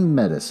patent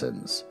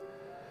medicines.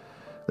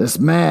 This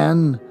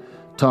man,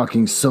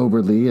 talking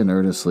soberly and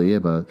earnestly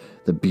about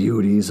the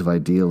beauties of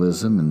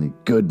idealism and the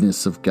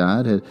goodness of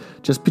God, had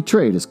just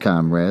betrayed his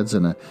comrades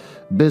in a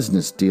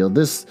business deal.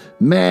 This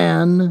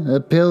man, a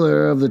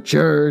pillar of the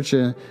church,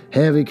 a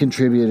heavy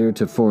contributor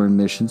to foreign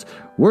missions,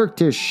 worked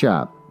his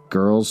shop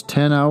girls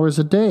 10 hours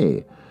a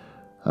day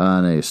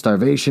on a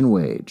starvation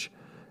wage,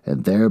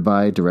 and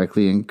thereby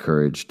directly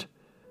encouraged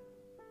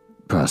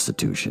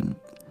prostitution.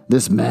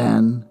 This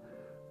man,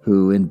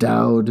 who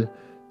endowed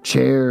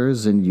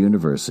chairs in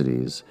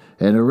universities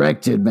and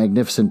erected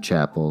magnificent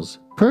chapels,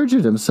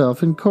 perjured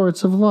himself in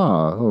courts of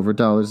law over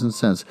dollars and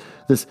cents.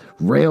 This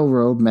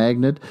railroad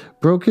magnate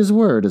broke his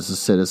word as a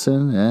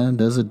citizen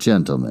and as a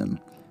gentleman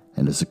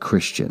and as a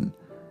Christian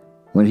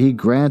when he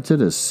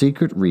granted a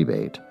secret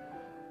rebate.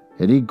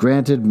 And he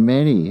granted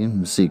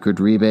many secret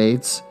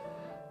rebates.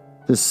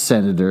 The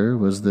senator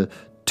was the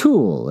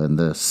tool and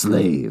the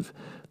slave,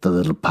 the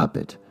little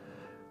puppet,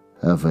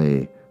 of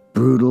a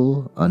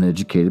brutal,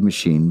 uneducated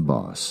machine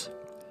boss.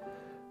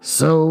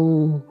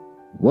 So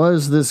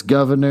was this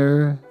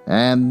governor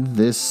and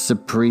this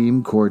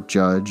Supreme Court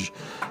judge,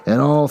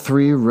 and all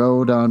three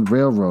rode on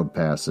railroad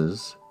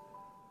passes.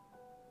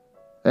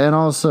 And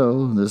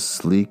also, the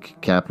sleek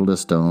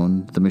capitalist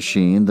owned the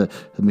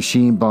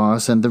machine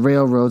boss, and the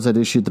railroads that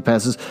issued the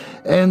passes.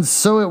 And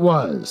so it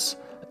was,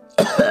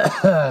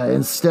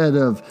 instead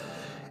of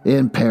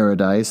in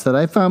paradise, that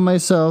I found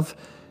myself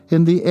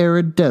in the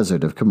arid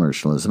desert of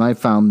commercialism. I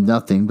found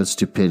nothing but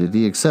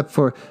stupidity except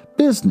for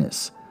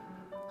business.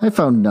 I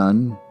found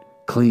none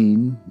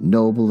clean,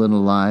 noble, and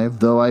alive,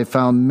 though I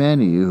found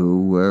many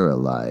who were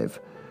alive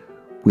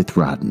with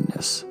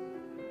rottenness.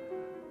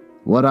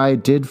 What I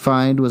did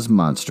find was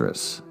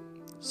monstrous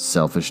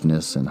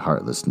selfishness and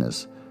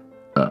heartlessness,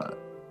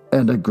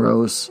 and a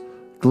gross,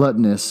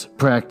 gluttonous,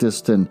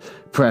 practiced, and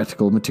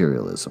practical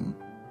materialism.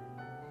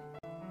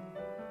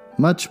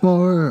 Much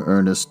more,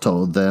 Ernest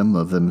told them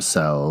of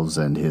themselves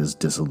and his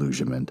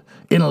disillusionment.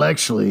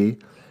 Intellectually,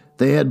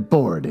 they had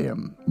bored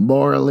him.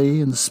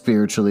 Morally and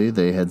spiritually,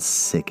 they had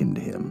sickened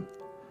him.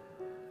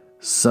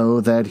 So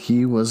that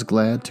he was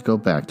glad to go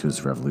back to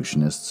his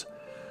revolutionists,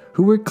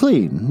 who were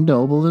clean,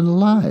 noble, and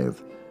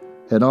alive,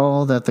 and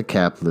all that the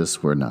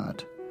capitalists were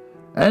not.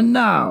 And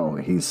now,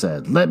 he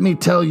said, let me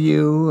tell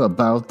you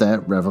about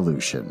that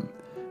revolution.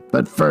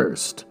 But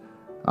first,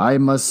 I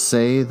must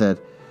say that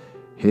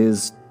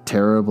his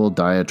terrible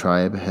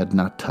diatribe had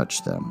not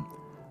touched them.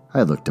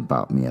 I looked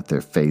about me at their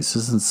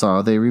faces and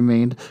saw they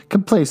remained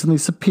complacently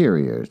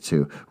superior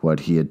to what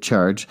he had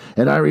charged,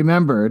 and I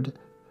remembered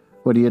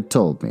what he had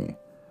told me,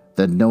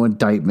 that no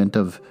indictment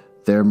of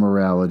their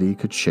morality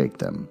could shake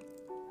them.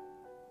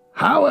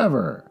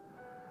 However,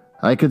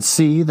 I could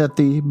see that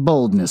the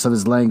boldness of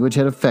his language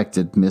had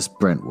affected Miss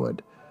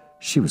Brentwood.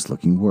 She was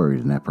looking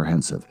worried and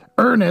apprehensive.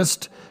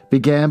 Ernest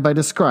began by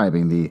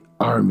describing the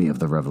army of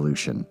the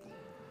Revolution,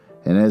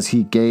 and as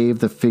he gave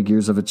the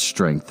figures of its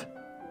strength,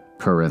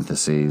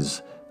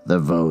 parentheses, the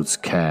votes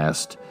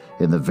cast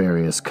in the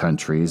various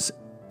countries,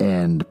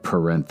 end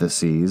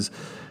parentheses,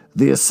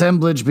 the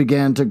assemblage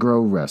began to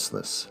grow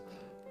restless.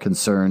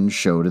 Concern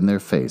showed in their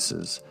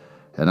faces,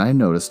 and I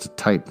noticed a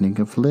tightening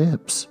of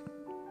lips.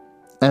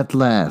 At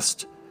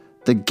last,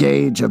 the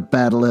gauge of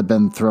battle had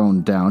been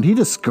thrown down. He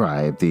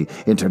described the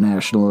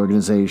International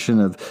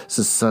Organization of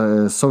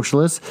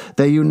Socialists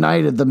that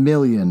united the 1.5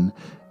 million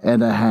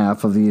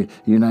of the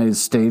United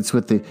States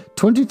with the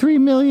 23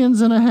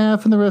 millions and a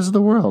half in the rest of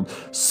the world.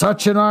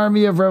 Such an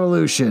army of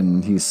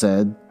revolution, he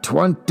said,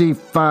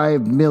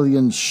 25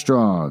 million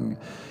strong,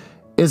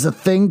 is a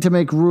thing to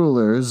make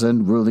rulers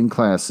and ruling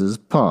classes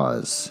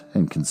pause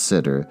and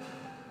consider.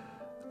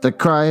 The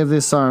cry of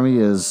this army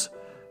is,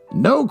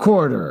 "No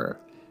quarter!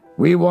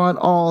 We want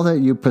all that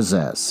you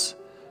possess.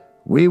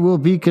 We will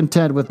be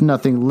content with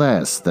nothing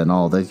less than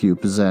all that you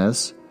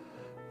possess.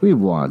 We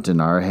want in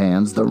our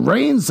hands the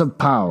reins of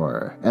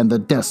power and the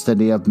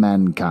destiny of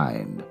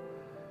mankind.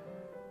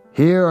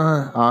 Here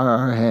are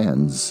our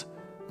hands.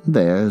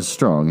 They're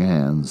strong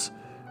hands.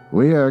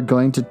 We are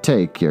going to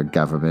take your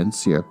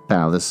governments, your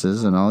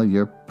palaces, and all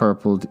your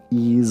purpled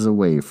ease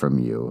away from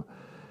you.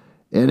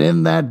 And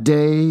in that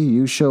day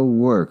you shall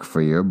work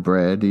for your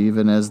bread,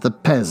 even as the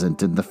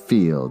peasant in the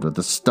field, or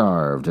the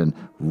starved and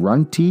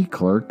runty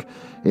clerk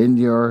in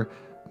your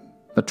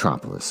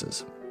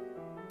metropolises.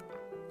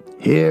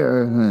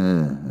 Here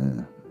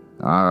are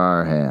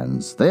our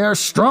hands. They are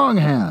strong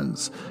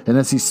hands. And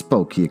as he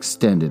spoke, he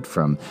extended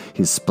from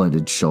his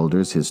splendid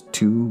shoulders his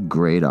 2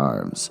 great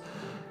arms,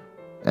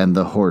 and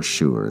the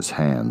horseshoer's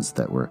hands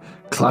that were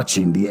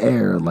clutching the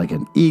air like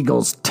an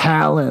eagle's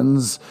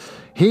talons.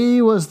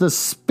 He was the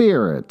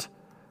spirit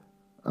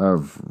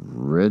of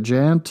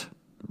Regent.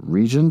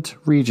 We're going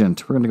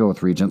to go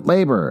with Regent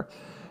Labor.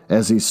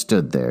 As he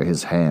stood there,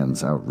 his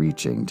hands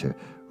outreaching to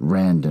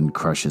rend and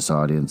crush his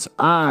audience,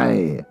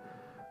 I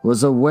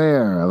was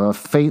aware of a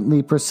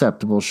faintly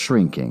perceptible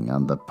shrinking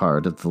on the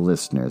part of the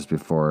listeners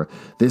before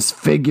this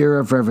figure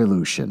of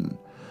revolution,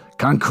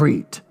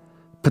 concrete,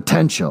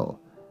 potential,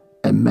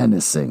 and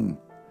menacing.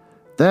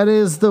 That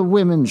is, the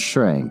women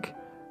shrank,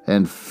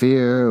 and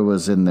fear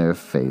was in their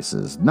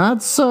faces.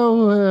 Not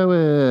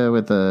so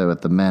with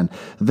the men.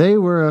 They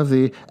were of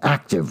the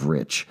active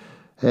rich,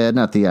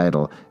 not the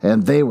idle,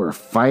 and they were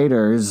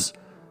fighters.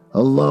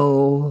 A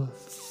low,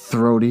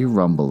 throaty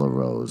rumble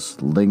arose,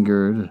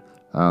 lingered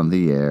on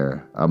the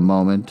air a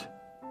moment,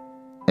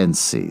 and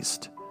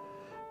ceased.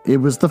 It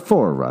was the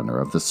forerunner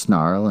of the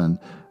snarl, and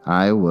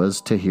I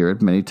was to hear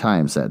it many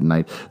times that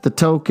night. The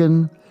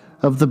token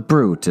of the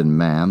brute in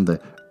man,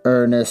 the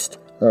earnest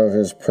of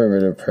his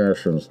primitive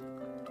passions.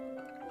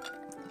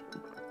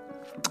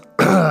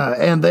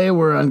 And they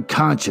were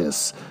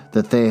unconscious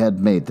that they had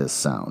made this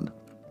sound.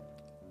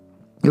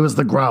 It was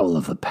the growl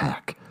of the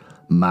pack,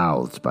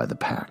 mouthed by the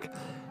pack,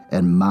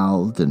 and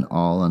mouthed in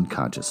all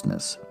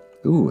unconsciousness.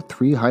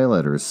 3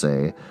 highlighters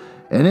say,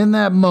 and in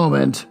that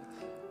moment,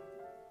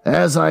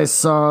 as I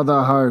saw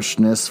the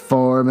harshness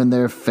form in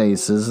their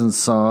faces and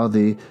saw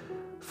the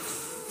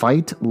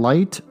fight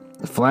light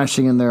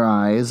flashing in their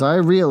eyes, I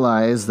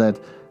realized that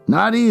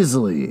not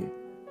easily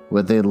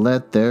would they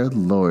let their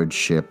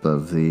lordship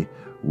of the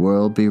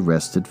world be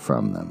wrested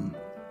from them.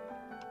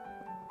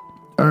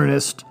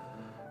 Ernest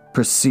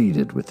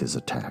proceeded with his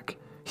attack.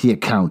 He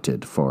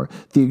accounted for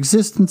the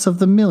existence of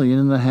the 1.5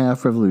 million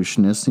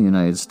revolutionists in the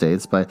United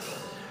States by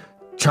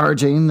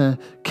charging the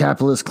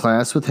capitalist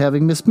class with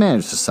having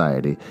mismanaged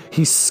society.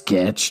 He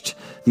sketched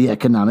the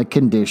economic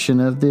condition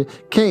of the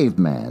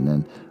caveman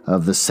and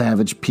of the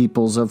savage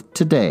peoples of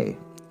today,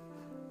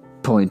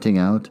 pointing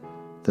out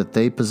that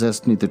they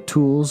possessed neither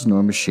tools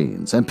nor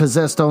machines, and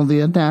possessed only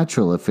a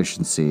natural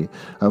efficiency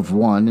of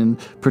one in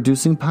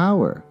producing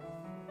power.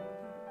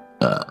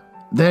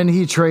 Then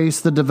he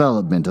traced the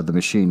development of the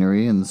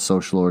machinery and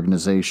social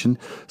organization,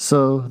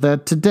 so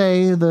that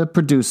today the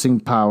producing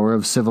power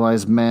of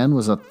civilized man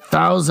was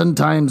 1,000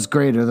 times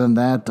greater than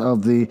that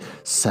of the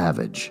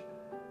savage.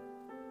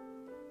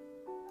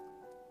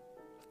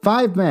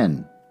 5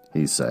 men,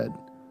 he said,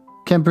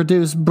 can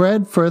produce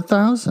bread for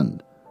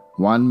 1,000.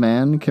 1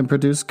 man can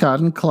produce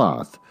cotton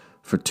cloth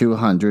for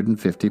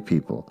 250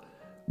 people,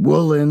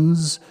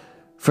 woolens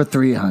for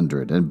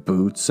 300, and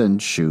boots and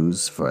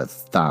shoes for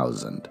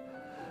 1,000.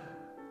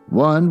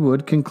 One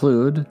would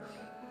conclude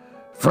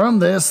from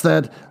this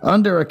that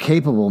under a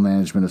capable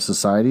management of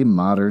society,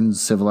 modern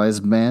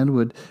civilized man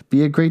would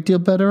be a great deal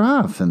better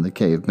off than the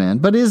caveman.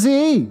 But is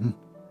he?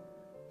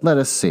 Let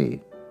us see.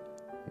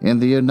 In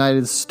the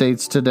United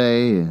States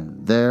today,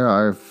 there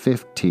are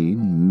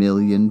 15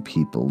 million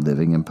people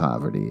living in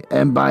poverty.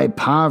 And by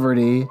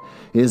poverty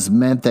is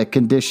meant that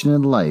condition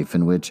in life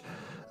in which,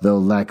 though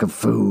lack of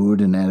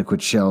food and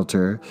adequate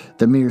shelter,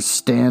 the mere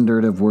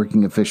standard of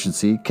working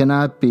efficiency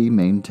cannot be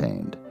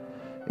maintained.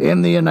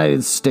 In the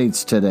United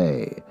States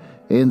today,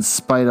 in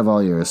spite of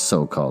all your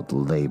so-called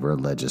labor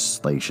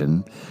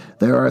legislation,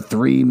 there are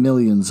 3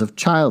 million of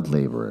child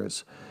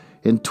laborers.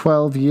 In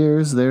 12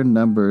 years, their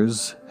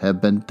numbers have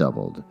been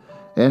doubled.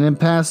 And in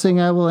passing,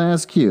 I will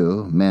ask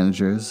you,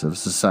 managers of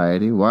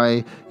society,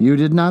 why you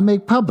did not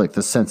make public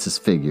the census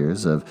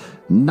figures of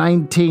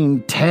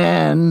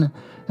 1910,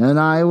 and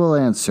I will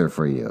answer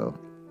for you.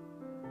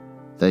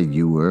 That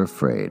you were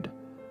afraid.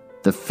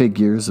 The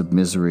figures of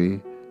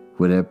misery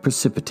would have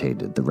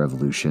precipitated the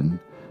revolution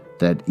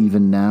that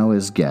even now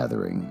is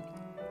gathering.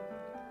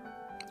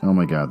 Oh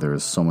my God, there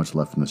is so much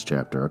left in this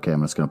chapter. Okay,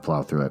 I'm just going to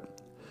plow through it.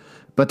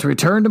 But to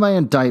return to my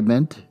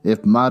indictment,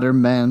 if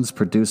modern man's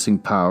producing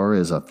power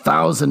is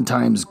 1,000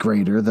 times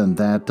greater than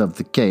that of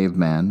the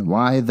caveman,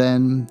 why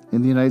then,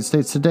 in the United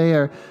States today,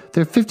 are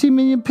there 50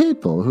 million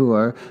people who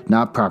are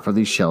not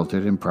properly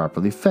sheltered and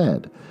properly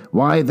fed?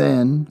 Why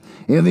then,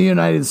 in the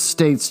United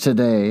States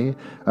today,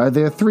 are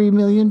there 3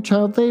 million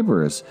child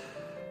laborers?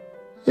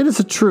 It is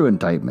a true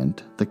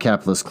indictment. The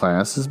capitalist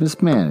class is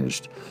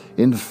mismanaged,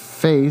 in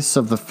face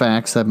of the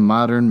facts that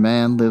modern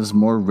man lives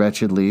more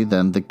wretchedly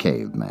than the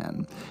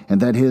caveman, and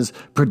that his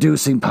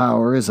producing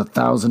power is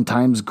 1,000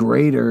 times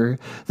greater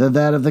than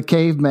that of the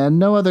caveman.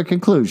 No other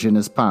conclusion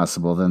is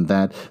possible than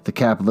that the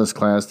capitalist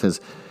class has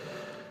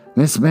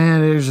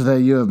mismanaged,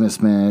 that you have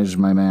mismanaged,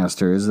 my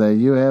masters, that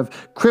you have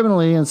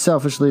criminally and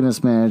selfishly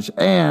mismanaged,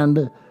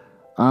 and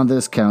on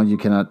this count you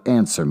cannot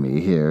answer me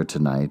here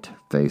tonight,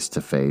 face to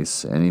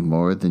face, any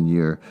more than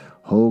your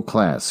whole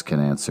class can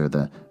answer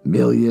the 1.5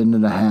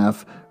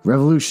 million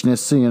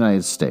revolutionists in the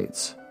United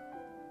States.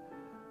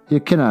 You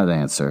cannot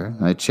answer.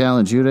 I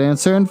challenge you to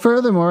answer, and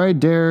furthermore, I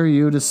dare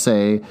you to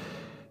say,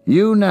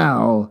 you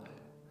now,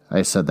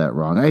 I said that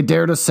wrong, I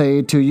dare to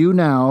say to you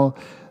now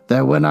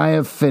that when I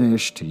have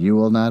finished, you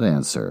will not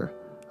answer.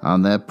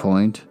 On that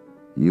point,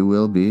 you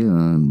will be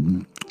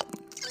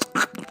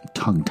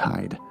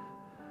tongue-tied,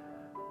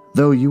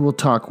 though you will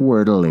talk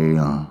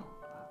wordily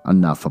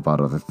enough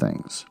about other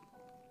things.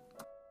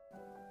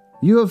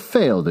 You have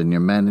failed in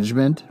your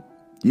management.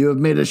 You have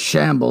made a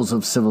shambles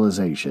of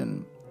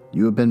civilization.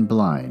 You have been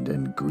blind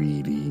and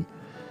greedy.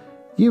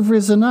 You've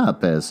risen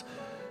up as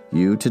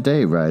you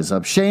today rise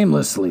up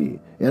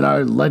shamelessly in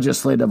our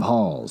legislative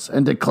halls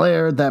and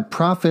declared that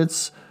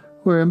profits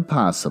were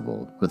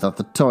impossible without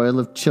the toil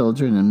of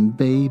children and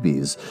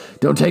babies.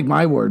 Don't take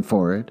my word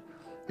for it.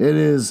 It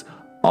is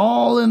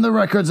all in the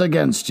records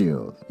against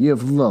you. You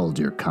have lulled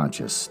your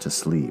conscience to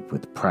sleep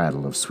with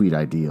prattle of sweet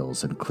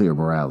ideals and clear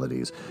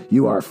moralities.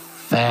 You are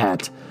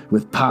fat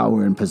with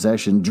power and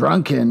possession,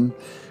 drunken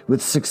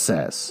with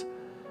success.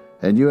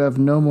 And you have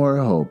no more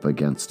hope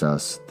against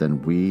us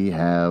than we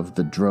have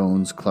the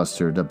drones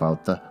clustered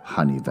about the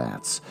honey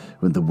vats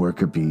when the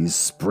worker bees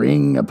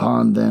spring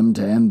upon them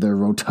to end their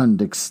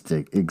rotund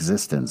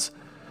existence.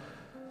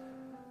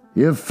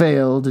 You have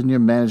failed in your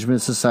management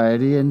of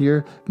society, and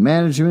your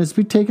management is to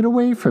be taken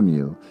away from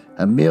you.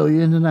 1.5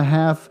 million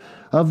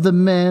of the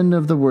men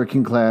of the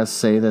working class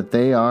say that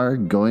they are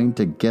going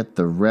to get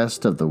the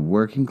rest of the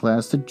working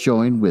class to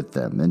join with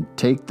them and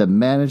take the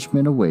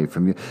management away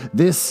from you.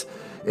 This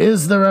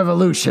is the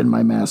revolution,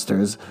 my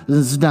masters.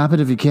 Stop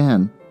it if you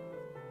can.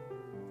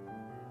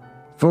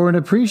 For an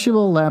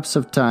appreciable lapse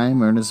of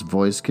time, Ernest's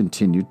voice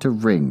continued to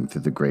ring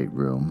through the great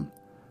room.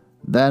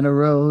 Then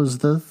arose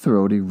the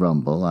throaty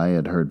rumble I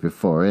had heard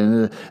before,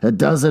 and a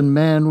dozen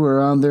men were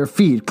on their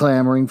feet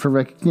clamoring for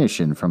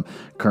recognition from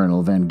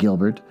Colonel Van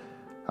Gilbert.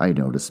 I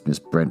noticed Miss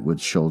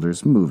Brentwood's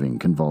shoulders moving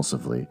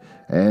convulsively,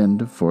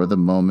 and for the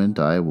moment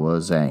I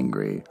was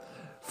angry,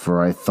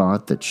 for I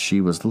thought that she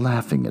was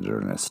laughing at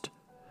Ernest.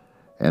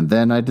 And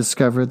then I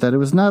discovered that it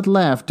was not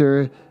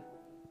laughter,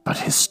 but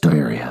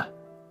hysteria.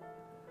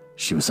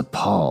 She was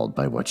appalled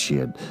by what she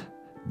had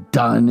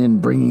done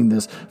in bringing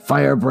this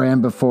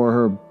firebrand before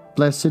her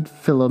blessed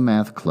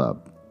Philomath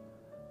Club.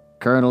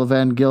 Colonel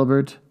Van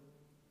Gilbert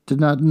did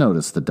not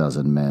notice the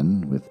dozen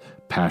men with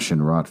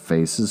passion-wrought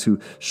faces who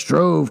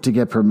strove to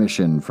get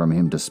permission from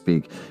him to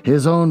speak.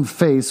 His own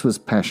face was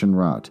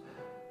passion-wrought.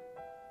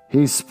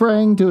 He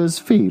sprang to his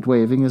feet,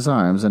 waving his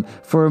arms, and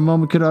for a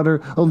moment could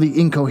utter only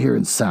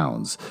incoherent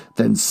sounds.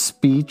 Then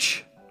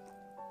speech,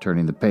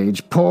 turning the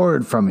page,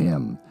 poured from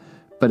him.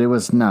 But it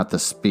was not the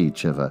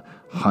speech of a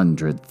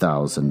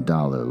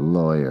 $100,000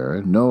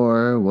 lawyer,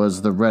 nor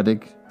was the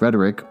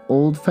rhetoric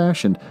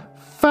old-fashioned.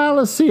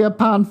 "Fallacy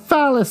upon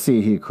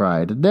fallacy," he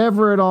cried.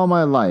 "Never in all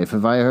my life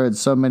have I heard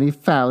so many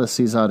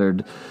fallacies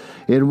uttered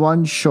in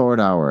one short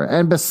hour.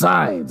 And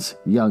besides,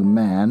 young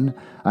man,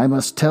 I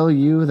must tell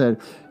you that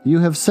you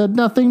have said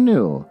nothing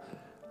new.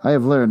 I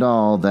have learned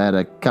all that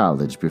at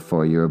college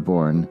before you were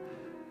born.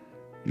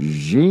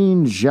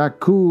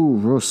 Jean-Jacques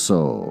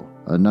Rousseau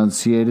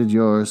enunciated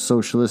your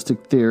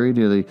socialistic theory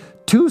nearly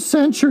 2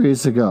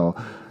 centuries ago.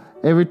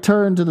 A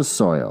return to the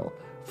soil.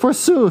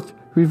 Forsooth,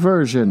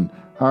 reversion.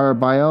 Our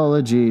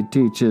biology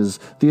teaches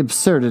the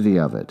absurdity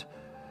of it.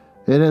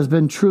 It has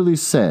been truly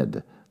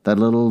said that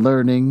little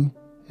learning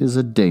is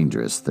a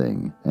dangerous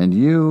thing, and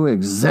you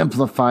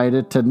exemplified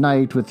it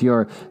tonight with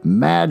your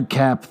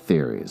madcap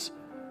theories.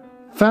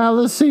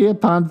 Fallacy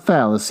upon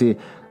fallacy.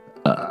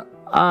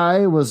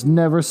 I was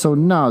never so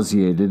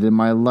nauseated in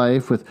my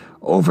life with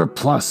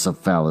overplus of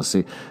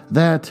fallacy.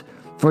 That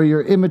for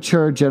your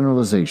immature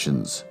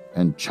generalizations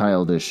and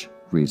childish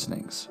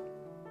reasonings."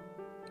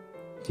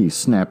 He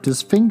snapped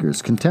his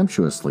fingers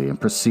contemptuously and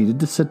proceeded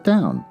to sit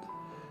down.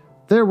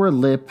 There were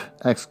lip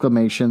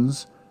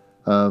exclamations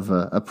of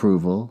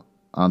approval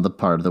on the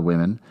part of the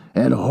women,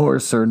 and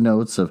hoarser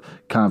notes of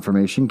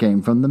confirmation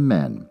came from the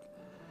men.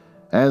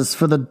 As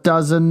for the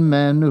dozen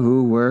men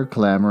who were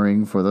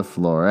clamoring for the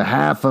floor,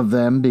 half of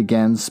them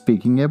began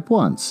speaking at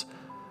once.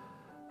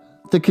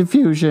 The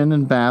confusion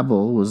and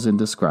babble was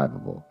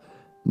indescribable.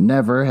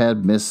 Never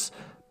had Miss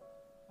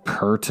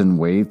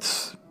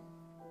Pertonwaite's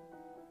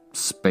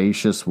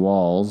spacious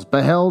walls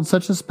beheld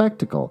such a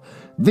spectacle.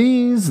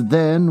 These,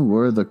 then,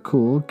 were the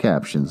cool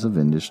captions of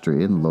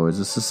industry and lords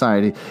of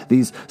society,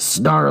 these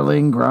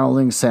snarling,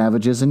 growling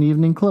savages in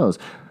evening clothes.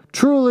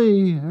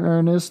 Truly,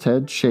 Ernest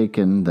had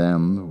shaken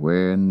them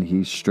when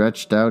he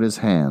stretched out his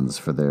hands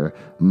for their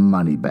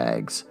money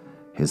bags,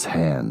 his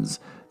hands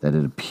that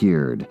had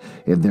appeared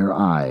in their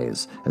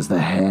eyes as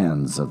the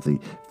hands of the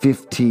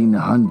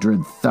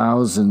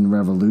 1,500,000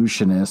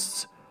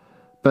 revolutionists.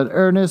 But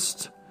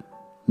Ernest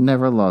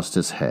never lost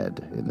his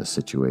head in the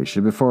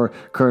situation. Before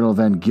Colonel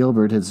Van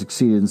Gilbert had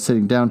succeeded in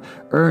sitting down,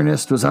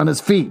 Ernest was on his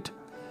feet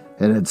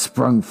and had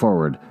sprung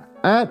forward.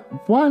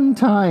 At one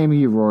time,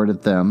 he roared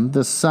at them,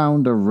 the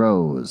sound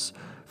arose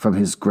from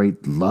his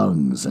great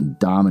lungs and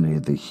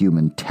dominated the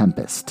human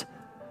tempest.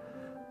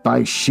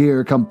 By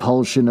sheer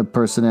compulsion of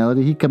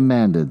personality, he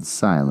commanded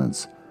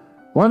silence.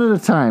 One at a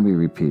time, he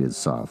repeated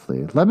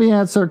softly. Let me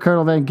answer,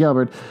 Colonel Van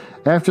Gilbert.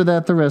 After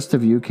that, the rest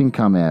of you can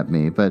come at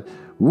me, but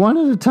one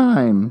at a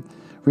time.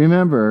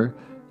 Remember,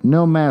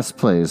 no mass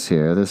plays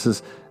here. This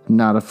is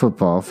not a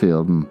football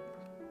field.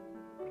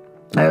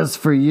 As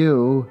for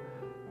you,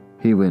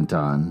 he went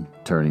on,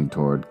 turning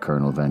toward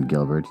Colonel Van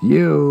Gilbert,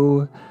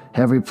 you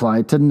have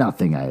replied to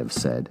nothing I have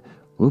said.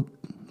 Whoop,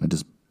 I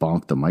just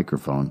bonked the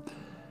microphone.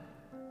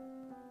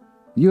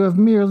 You have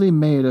merely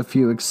made a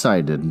few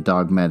excited and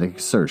dogmatic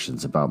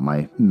assertions about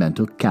my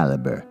mental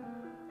caliber.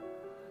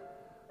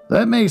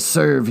 That may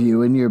serve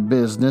you in your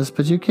business,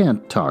 but you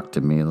can't talk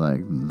to me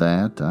like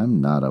that. I'm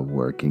not a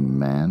working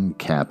man,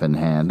 cap in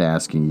hand,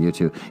 asking you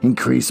to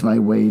increase my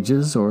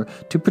wages or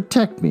to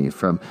protect me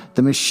from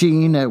the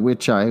machine at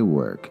which I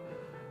work.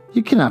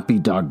 You cannot be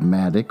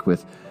dogmatic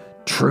with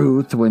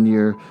truth when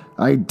you're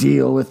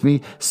ideal with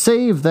me.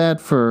 Save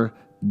that for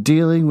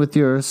dealing with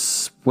your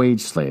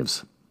wage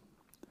slaves.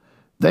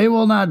 They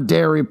will not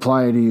dare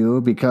reply to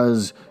you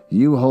because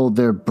you hold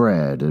their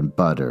bread and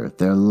butter,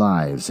 their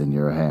lives in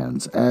your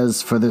hands.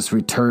 As for this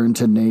return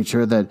to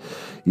nature that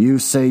you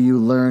say you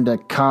learned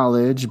at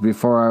college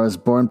before I was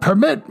born,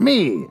 permit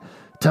me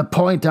to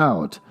point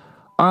out,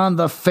 on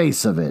the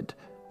face of it,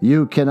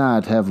 you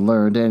cannot have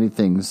learned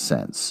anything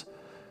since.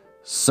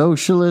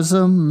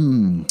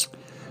 Socialism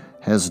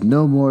has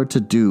no more to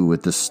do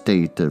with the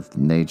state of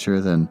nature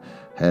than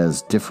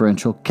has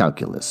differential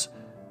calculus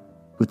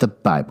with the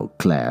Bible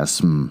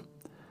class.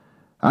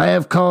 I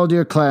have called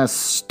your class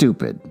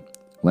stupid.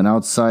 When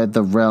outside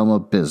the realm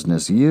of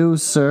business, you,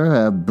 sir,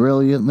 have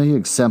brilliantly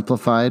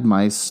exemplified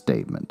my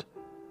statement.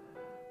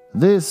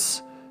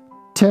 This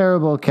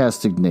terrible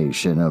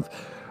castigation of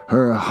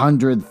her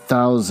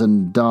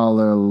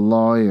 $100,000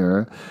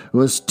 lawyer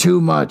was too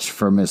much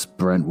for Miss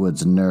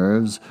Brentwood's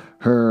nerves.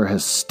 Her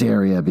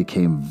hysteria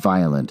became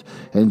violent,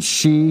 and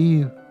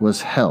she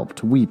was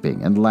helped,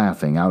 weeping and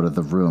laughing, out of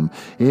the room.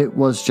 It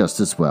was just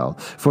as well,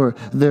 for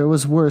there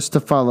was worse to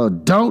follow.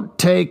 Don't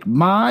take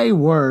my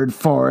word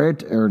for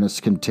it,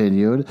 Ernest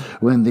continued,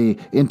 when the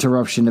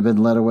interruption had been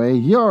led away.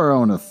 Your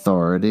own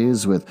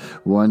authorities, with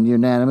one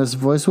unanimous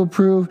voice, will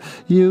prove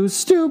you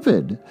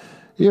stupid.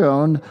 Your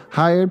own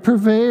hired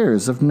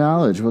purveyors of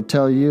knowledge will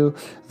tell you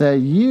that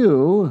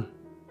you,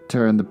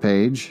 turn the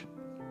page,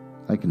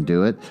 I can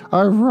do it,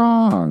 are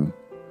wrong.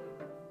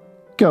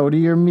 Go to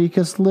your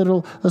meekest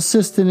little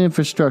assistant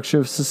infrastructure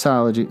of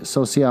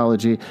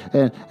sociology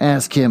and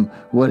ask him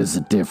what is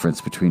the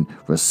difference between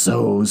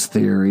Rousseau's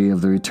theory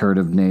of the return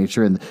of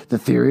nature and the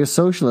theory of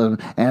socialism.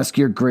 Ask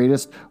your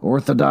greatest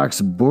orthodox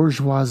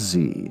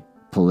bourgeoisie,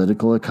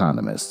 political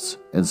economists,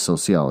 and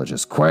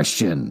sociologists.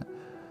 Question.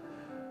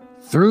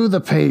 Through the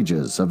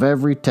pages of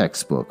every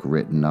textbook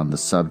written on the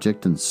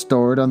subject and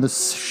stored on the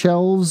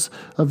shelves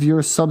of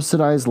your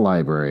subsidized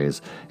libraries,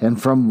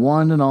 and from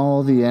one and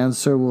all the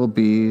answer will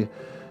be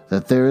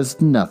that there is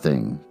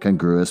nothing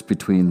congruous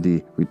between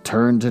the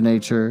return to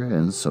nature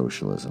and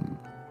socialism.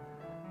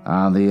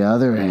 On the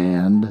other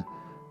hand,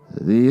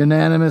 the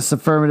unanimous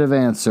affirmative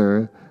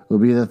answer will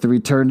be that the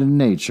return to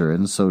nature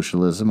and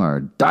socialism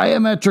are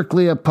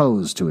diametrically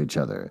opposed to each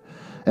other.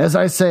 As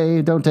I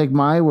say, don't take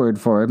my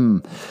word for it.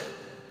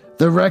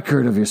 The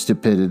record of your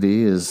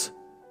stupidity is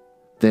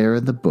there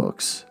in the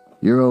books,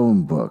 your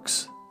own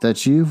books,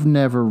 that you've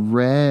never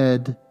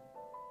read.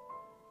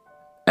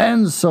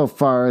 And so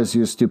far as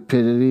your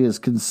stupidity is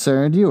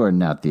concerned, you are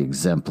not the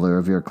exemplar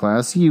of your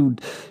class. You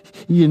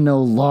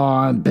know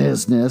law and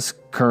business,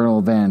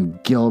 Colonel Van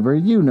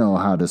Gilbert. You know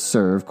how to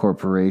serve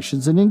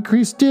corporations and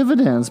increase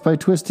dividends by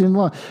twisting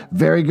law.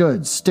 Very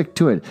good. Stick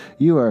to it.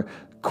 You are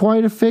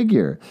quite a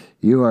figure.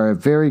 You are a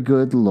very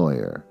good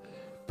lawyer.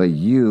 But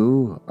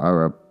you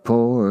are a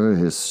poor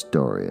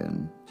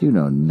historian. You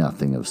know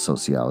nothing of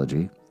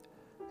sociology,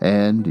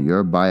 and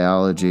your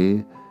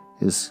biology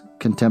is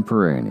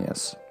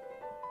contemporaneous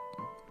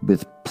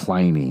with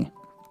Pliny.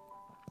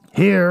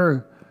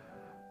 Here,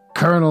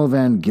 Colonel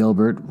Van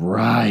Gilbert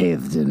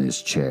writhed in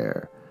his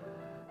chair.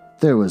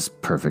 There was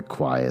perfect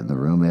quiet in the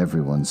room.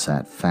 Everyone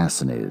sat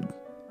fascinated,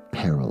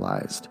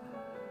 paralyzed.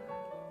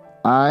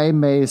 I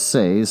may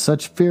say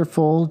such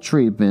fearful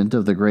treatment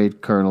of the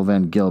great Colonel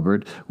Van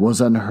Gilbert was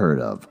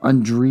unheard of,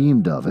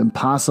 undreamed of,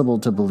 impossible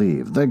to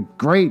believe. The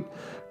great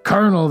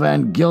Colonel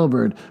Van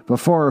Gilbert,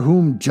 before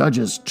whom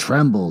judges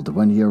trembled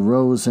when he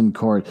arose in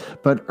court,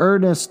 but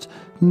Ernest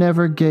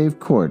never gave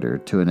quarter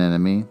to an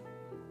enemy.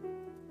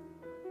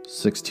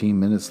 16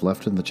 minutes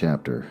left in the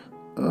chapter.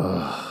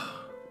 Ugh.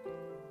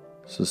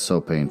 This is so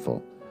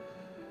painful.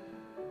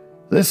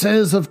 This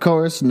is, of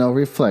course, no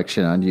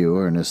reflection on you,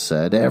 Ernest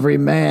said. Every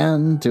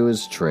man to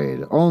his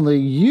trade. Only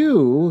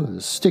you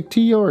stick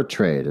to your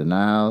trade, and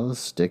I'll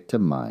stick to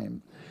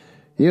mine.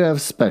 You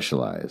have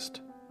specialized.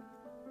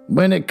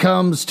 When it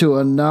comes to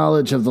a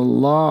knowledge of the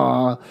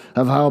law,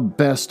 of how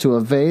best to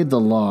evade the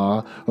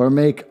law, or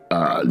make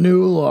a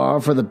new law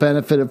for the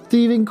benefit of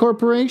thieving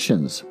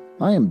corporations,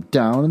 I am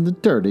down in the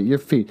dirt at your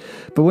feet.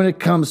 But when it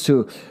comes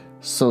to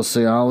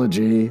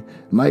sociology,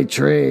 my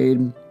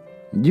trade,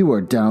 you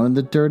are down in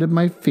the dirt at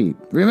my feet.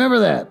 Remember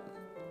that.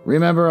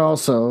 Remember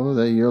also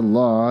that your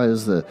law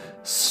is the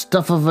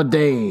stuff of a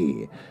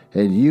day,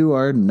 and you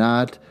are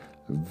not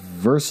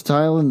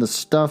versatile in the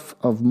stuff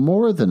of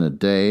more than a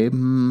day.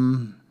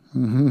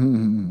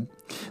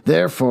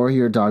 Therefore,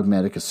 your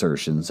dogmatic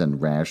assertions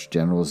and rash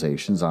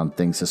generalizations on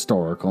things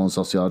historical and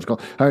sociological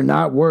are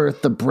not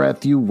worth the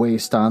breath you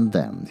waste on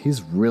them.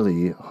 He's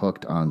really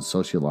hooked on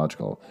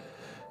sociological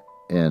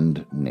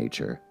and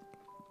nature.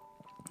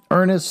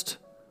 Ernest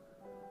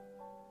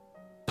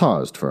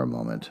paused for a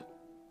moment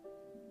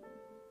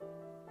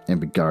and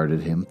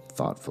regarded him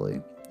thoughtfully,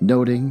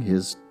 noting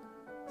his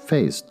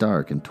face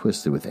dark and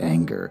twisted with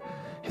anger,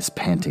 his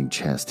panting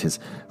chest, his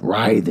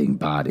writhing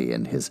body,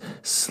 and his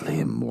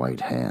slim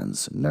white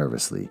hands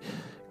nervously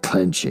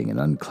clenching and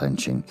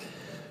unclenching.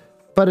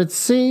 But it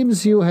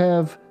seems you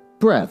have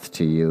breath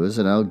to use,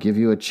 and I'll give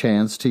you a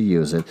chance to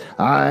use it.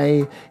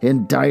 I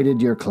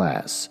indicted your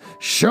class.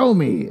 Show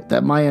me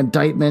that my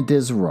indictment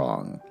is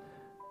wrong.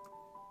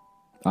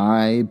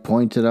 I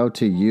pointed out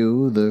to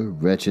you the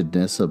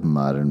wretchedness of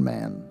modern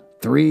man.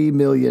 3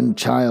 million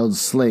child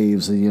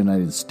slaves in the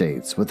United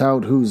States,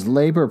 without whose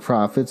labor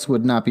profits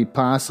would not be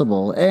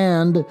possible,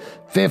 and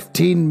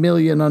 15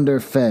 million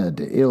underfed,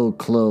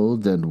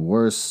 ill-clothed, and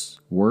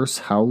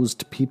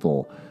worse-housed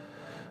people.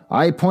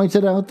 I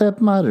pointed out that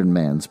modern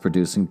man's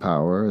producing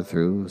power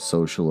through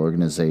social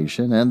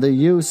organization and the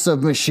use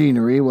of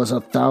machinery was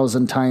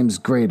 1,000 times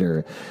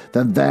greater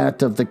than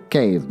that of the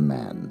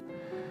caveman.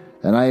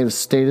 And I have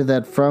stated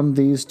that from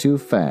these two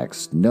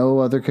facts, no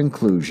other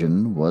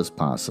conclusion was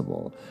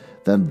possible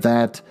than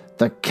that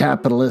the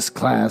capitalist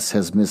class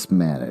has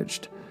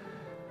mismanaged.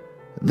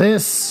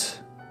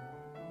 This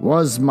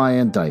was my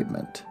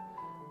indictment,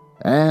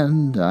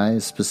 and I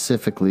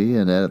specifically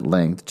and at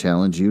length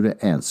challenge you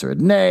to answer it.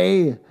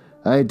 Nay,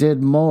 I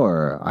did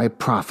more. I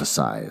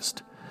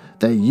prophesied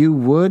that you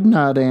would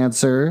not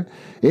answer.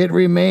 It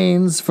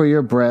remains for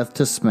your breath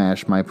to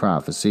smash my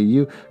prophecy.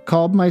 You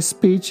called my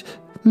speech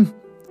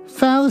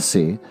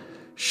fallacy.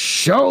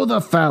 Show the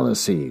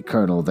fallacy,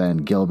 Colonel Van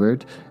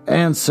Gilbert.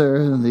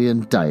 Answer the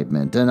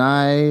indictment, and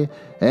I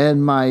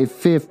and my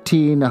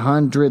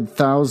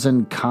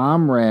 1,500,000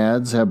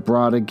 comrades have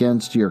brought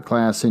against your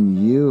class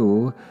and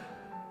you.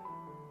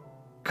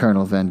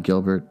 Colonel Van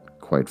Gilbert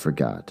quite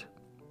forgot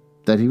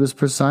that he was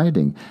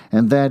presiding,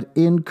 and that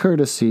in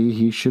courtesy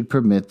he should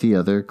permit the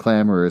other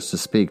clamorers to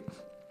speak.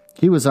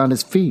 He was on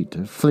his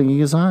feet, flinging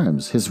his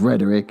arms, his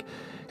rhetoric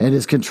and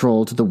his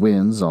control to the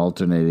winds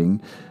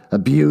alternating,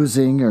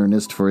 abusing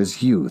Ernest for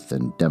his youth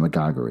and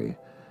demagoguery,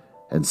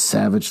 and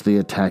savagely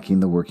attacking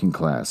the working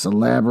class,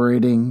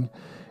 elaborating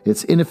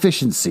its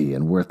inefficiency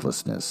and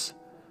worthlessness.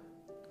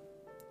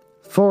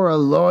 For a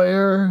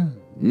lawyer,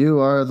 you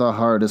are the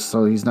hardest,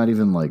 so he's not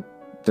even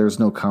there's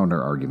no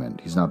counter argument.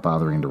 He's not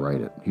bothering to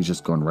write it. He's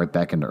just going right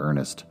back into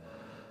Ernest.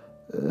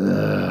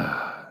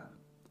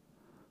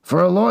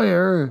 For a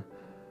lawyer,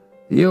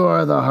 you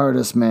are the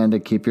hardest man to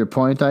keep your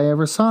point I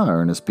ever saw,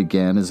 Ernest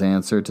began his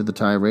answer to the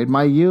tirade.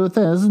 My youth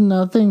has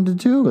nothing to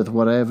do with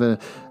what I have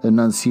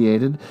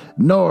enunciated,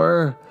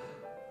 nor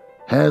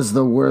has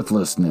the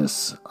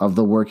worthlessness of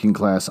the working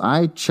class.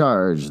 I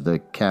charge the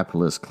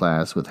capitalist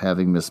class with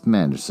having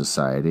mismanaged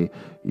society.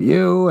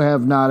 You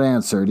have not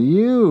answered.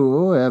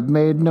 You have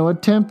made no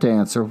attempt to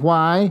answer.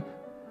 Why?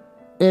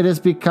 It is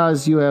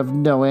because you have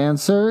no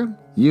answer.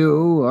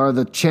 You are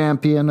the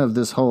champion of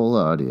this whole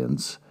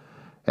audience.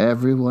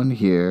 Everyone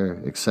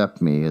here,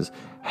 except me, is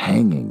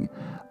hanging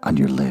on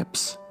your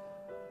lips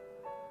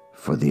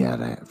for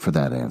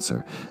that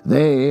answer.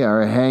 They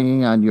are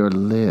hanging on your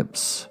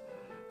lips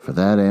for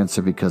that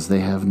answer because they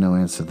have no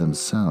answer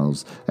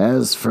themselves.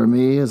 As for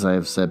me, as I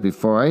have said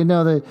before, I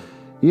know that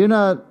you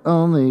not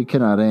only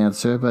cannot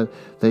answer, but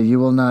that you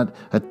will not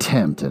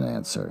attempt an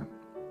answer.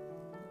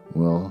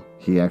 Will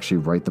he actually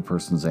write the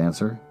person's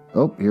answer?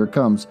 Oh, here it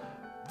comes.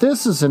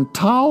 This is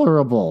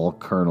intolerable,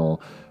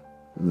 Colonel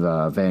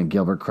Van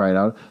Gilbert cried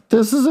out.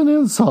 This is an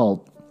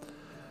insult.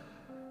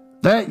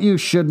 That you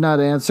should not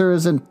answer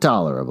is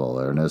intolerable,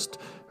 Ernest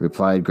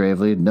replied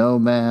gravely. No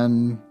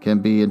man can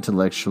be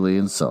intellectually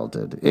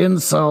insulted.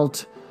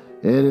 Insult,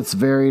 in its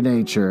very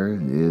nature,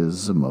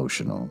 is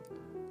emotional.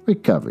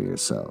 Recover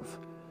yourself.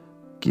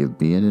 Give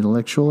me an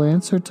intellectual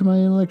answer to my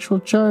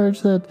intellectual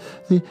charge that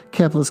the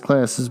capitalist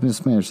class has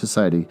mismanaged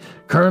society.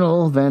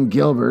 Colonel Van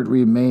Gilbert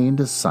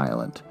remained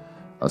silent,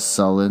 a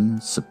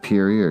sullen,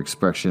 superior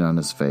expression on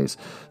his face,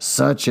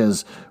 such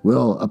as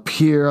will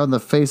appear on the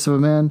face of a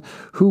man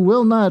who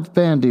will not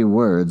bandy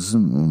words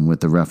with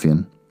the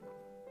ruffian.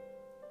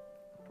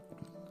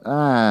 Do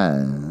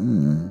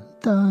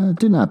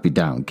not be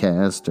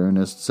downcast,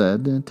 Ernest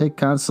said. Take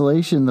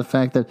consolation in the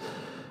fact that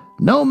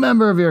no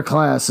member of your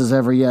class has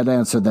ever yet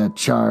answered that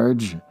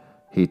charge.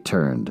 He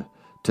turned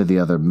to the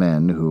other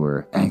men who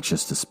were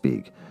anxious to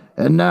speak.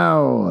 And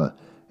now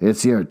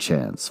it's your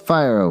chance.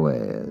 Fire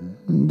away.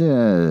 And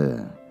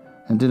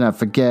do not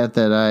forget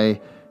that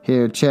I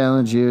here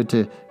challenge you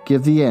to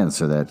give the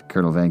answer that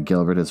Colonel Van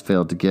Gilbert has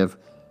failed to give.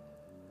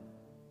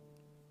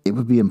 It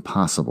would be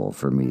impossible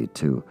for me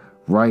to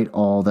write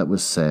all that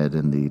was said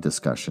in the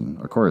discussion.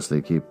 Of course,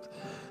 I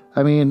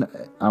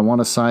want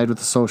to side with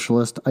the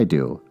socialist. I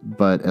do.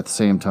 But at the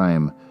same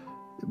time,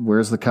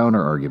 where's the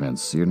counter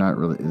arguments? You're not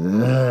really...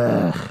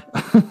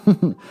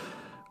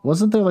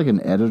 Wasn't there like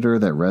an editor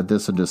that read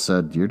this and just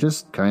said, you're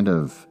just kind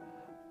of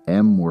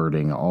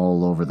M-wording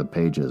all over the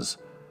pages?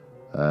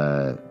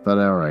 But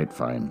all right,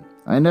 fine.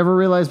 I never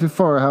realized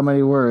before how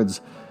many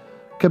words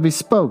could be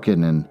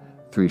spoken in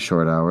 3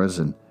 short hours,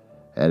 and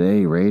at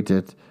any rate,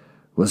 it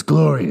was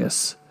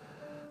glorious.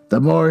 The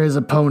more his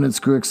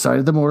opponents grew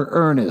excited, the more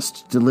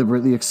Ernest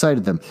deliberately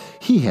excited them.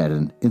 He had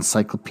an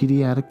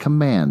encyclopedic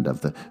command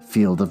of the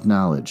field of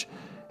knowledge,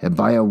 and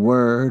by a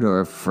word or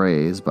a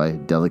phrase, by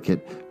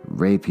delicate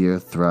rapier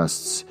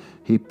thrusts,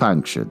 he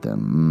punctured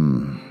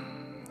them.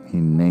 He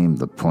named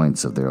the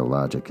points of their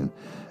logic, and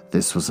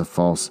this was a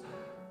false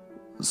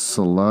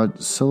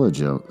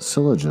syllogism.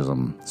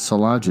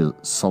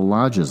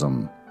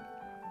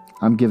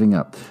 I'm giving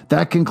up.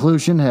 That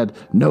conclusion had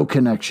no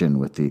connection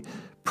with the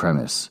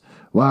premise,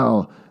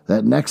 while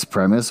that next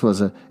premise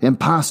was an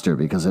impostor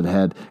because it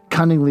had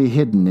cunningly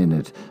hidden in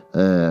it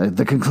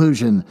the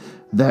conclusion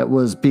that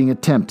was being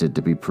attempted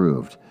to be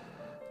proved.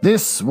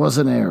 This was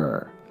an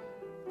error.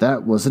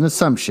 That was an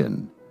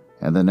assumption.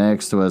 And the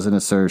next was an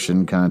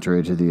assertion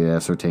contrary to the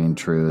ascertained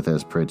truth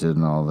as printed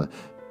in all the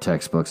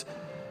textbooks.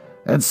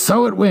 And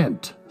so it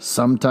went.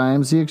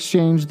 Sometimes he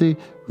exchanged the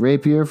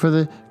rapier for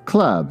the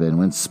club and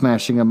went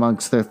smashing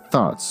amongst their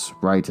thoughts,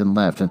 right and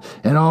left.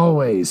 And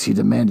always he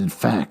demanded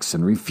facts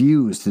and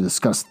refused to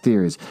discuss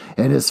theories.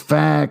 And his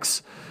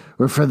facts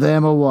were for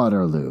them a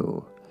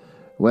Waterloo.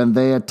 When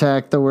they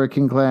attacked the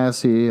working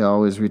class, he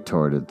always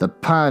retorted, the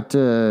pot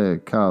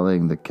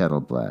calling the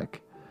kettle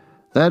black.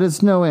 That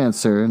is no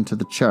answer to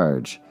the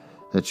charge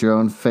that your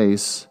own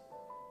face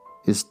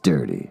is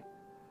dirty.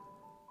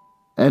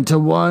 And to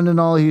one and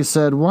all he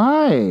said,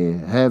 why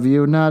have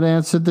you not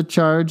answered the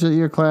charge that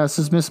your class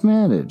is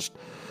mismanaged?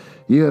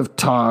 You have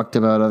talked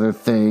about other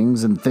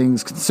things and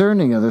things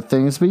concerning other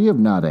things, but you have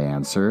not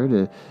answered.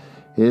 It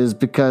is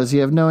because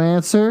you have no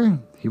answer?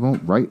 He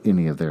won't write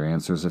any of their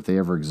answers if they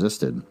ever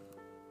existed.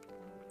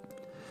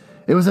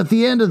 It was at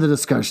the end of the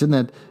discussion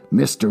that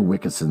Mr.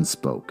 Wicketson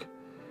spoke.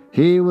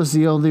 He was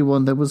the only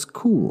one that was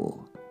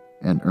cool,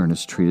 and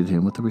Ernest treated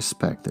him with the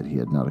respect that he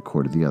had not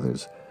accorded the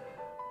others.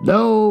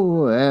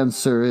 No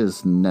answer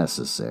is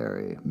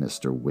necessary,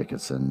 Mr.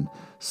 Wicketson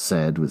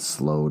said with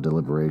slow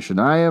deliberation.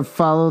 I have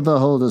followed the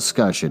whole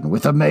discussion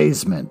with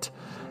amazement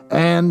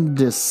and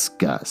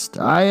disgust.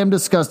 I am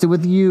disgusted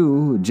with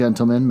you,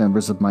 gentlemen,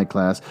 members of my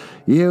class.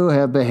 You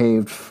have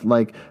behaved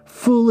like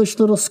foolish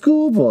little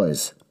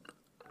schoolboys.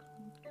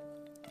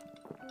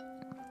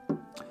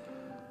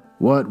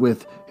 What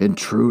with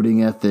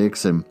intruding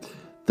ethics and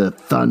the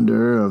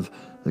thunder of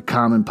the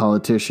common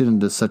politician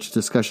into such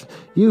discussion,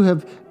 you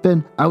have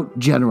been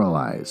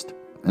outgeneralized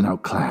and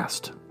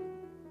outclassed.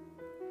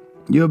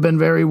 You have been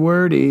very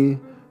wordy,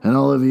 and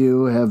all of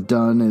you have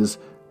done is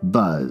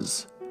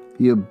buzz.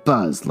 You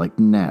buzz like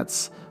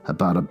gnats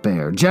about a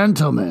bear.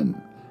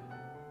 Gentlemen,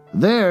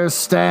 there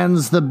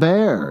stands the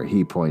bear,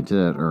 he pointed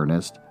at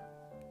Ernest.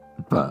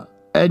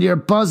 And your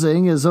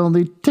buzzing has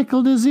only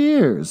tickled his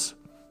ears.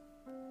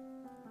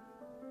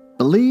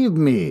 Believe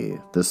me,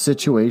 the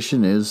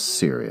situation is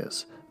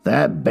serious.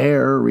 That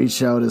bear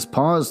reached out his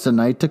paws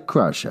tonight to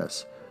crush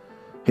us.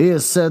 He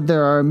has said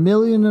there are 1.5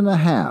 million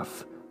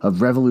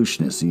of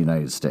revolutionists in the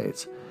United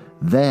States.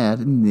 That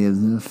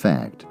is a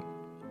fact.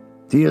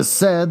 He has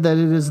said that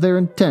it is their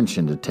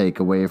intention to take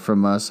away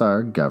from us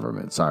our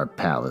governments, our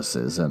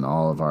palaces, and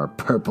all of our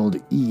purpled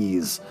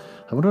ease.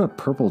 I wonder what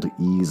purpled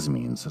ease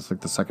means. It's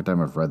like the second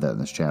time I've read that in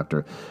this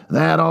chapter.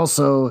 That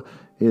also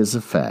is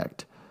a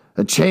fact.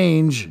 A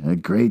change, a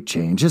great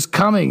change, is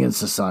coming in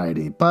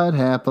society, but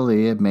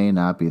happily it may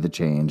not be the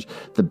change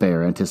the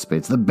bear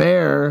anticipates. The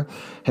bear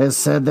has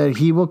said that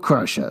he will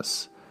crush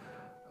us.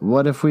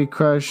 What if we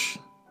crush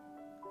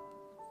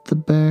the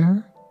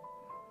bear?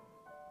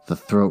 The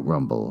throat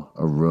rumble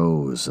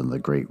arose in the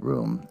great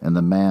room, and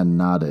the man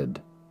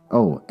nodded.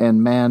 Oh,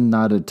 and man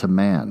nodded to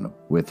man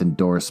with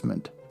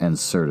endorsement and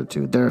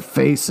certitude. Their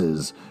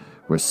faces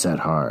were set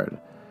hard.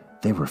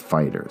 They were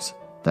fighters,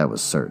 that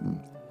was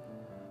certain.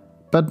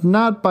 But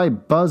not by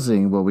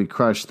buzzing will we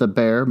crush the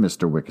bear,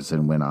 Mr.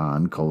 Wicketson went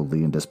on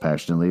coldly and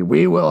dispassionately.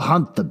 We will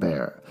hunt the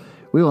bear.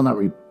 We will not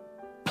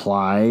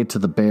reply to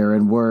the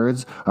barren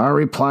words. Our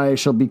reply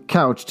shall be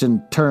couched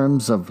in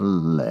terms of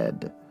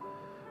lead.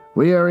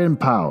 We are in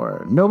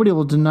power. Nobody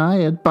will deny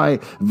it. By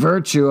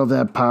virtue of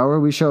that power,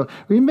 we shall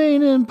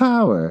remain in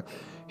power.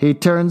 He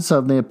turned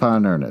suddenly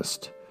upon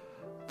Ernest.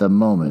 The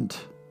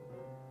moment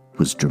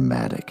was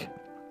dramatic.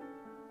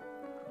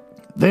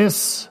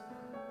 This,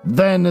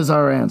 then, is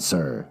our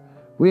answer.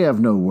 We have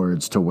no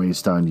words to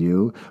waste on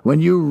you. When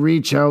you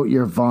reach out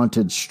your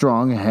vaunted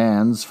strong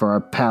hands for our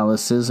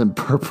palaces and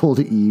purpled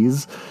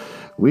ease,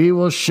 we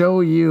will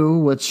show you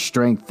what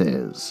strength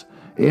is.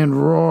 In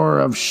roar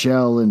of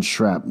shell and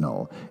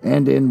shrapnel,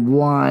 and in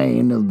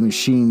whine of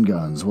machine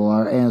guns will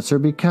our answer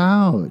be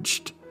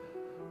couched.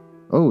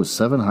 Oh,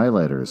 7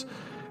 highlighters.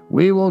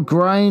 We will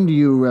grind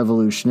you,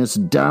 revolutionists,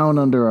 down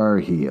under our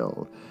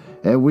heel,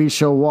 and we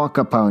shall walk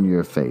upon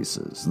your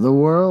faces. The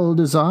world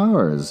is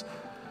ours.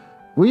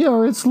 We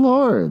are its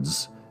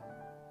lords,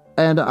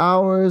 and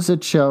ours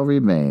it shall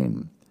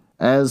remain.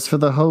 As for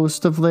the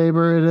host of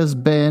labor, it has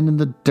been in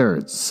the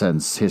dirt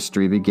since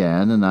history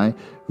began, and I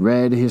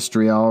read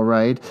history all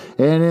right,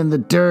 and in the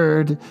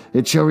dirt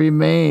it shall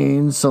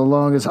remain so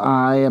long as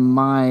I and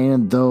mine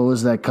and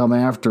those that come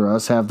after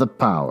us have the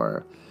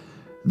power.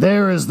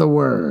 There is the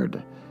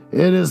word.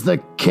 It is the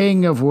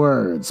king of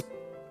words.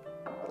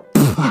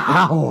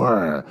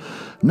 Power.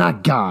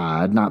 Not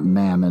God, not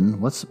mammon.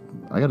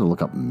 I gotta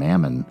look up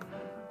mammon.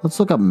 Let's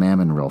look up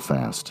mammon real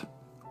fast.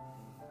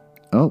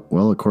 Oh,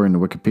 well, according to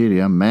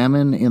Wikipedia,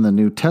 mammon in the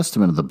New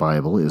Testament of the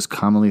Bible is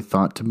commonly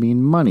thought to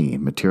mean money,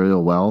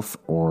 material wealth,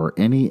 or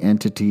any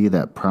entity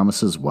that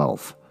promises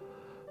wealth.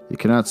 You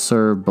cannot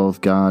serve both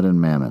God and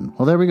mammon.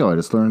 Well, there we go. I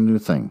just learned a new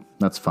thing.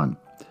 That's fun.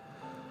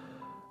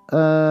 But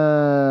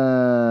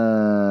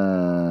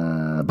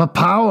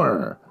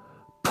power!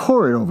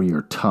 Pour it over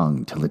your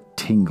tongue till it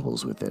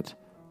tingles with it.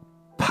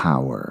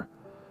 Power.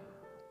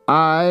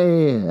 I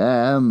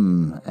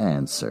am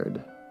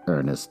answered,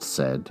 Ernest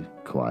said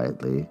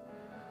quietly.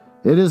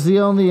 It is the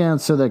only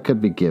answer that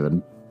could be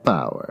given.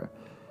 Power.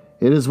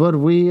 It is what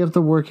we of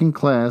the working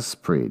class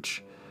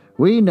preach.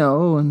 We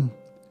know, and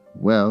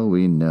well,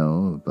 we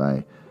know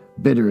by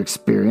bitter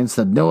experience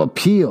that no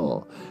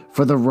appeal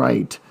for the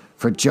right,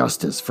 for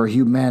justice, for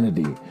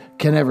humanity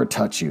can ever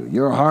touch you.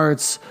 Your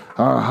hearts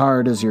are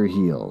hard as your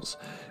heels,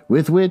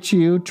 with which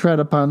you tread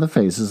upon the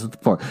faces of the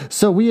poor.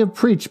 So we have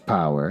preached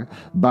power.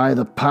 By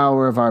the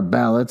power of our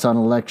ballots on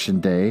election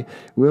day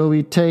will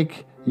we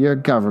take your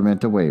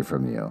government away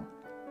from you.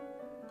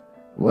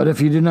 What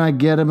if you do not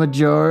get a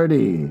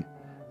majority,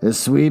 a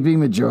sweeping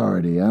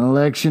majority, on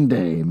election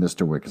day?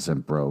 Mr.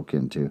 Wickerson broke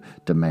into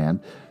demand.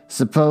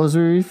 Suppose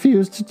we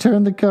refuse to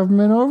turn the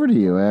government over to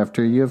you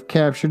after you have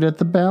captured at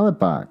the ballot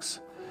box.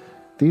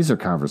 These are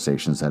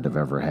conversations that have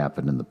ever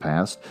happened in the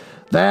past.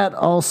 That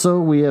also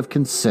we have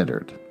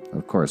considered.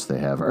 Of course they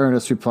have.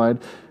 Ernest replied,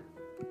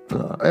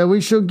 and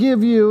we shall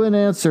give you an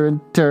answer in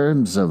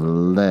terms of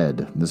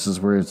lead. This is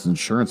where his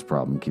insurance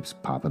problem keeps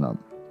popping up.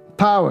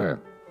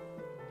 Power.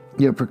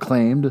 You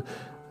proclaimed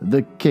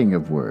the king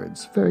of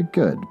words. Very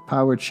good.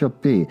 Power it shall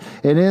be.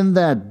 And in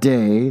that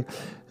day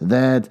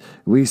that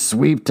we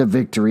sweep to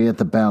victory at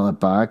the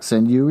ballot box,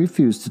 and you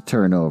refuse to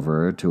turn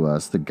over to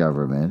us the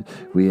government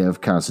we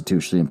have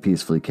constitutionally and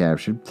peacefully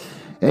captured,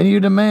 and you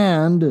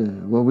demand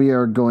what we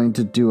are going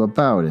to do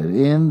about it,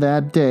 in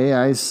that day,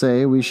 I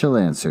say, we shall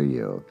answer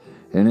you.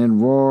 And in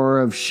roar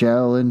of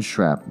shell and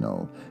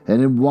shrapnel,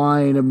 and in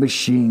whine of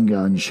machine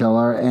gun shall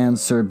our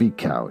answer be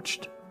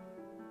couched.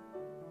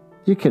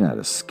 You cannot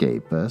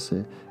escape us.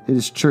 It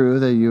is true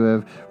that you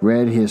have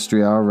read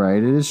history all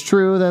right. It is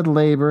true that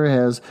labor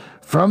has,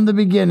 from the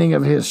beginning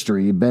of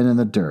history, been in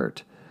the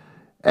dirt.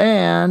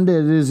 And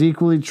it is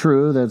equally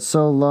true that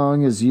so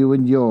long as you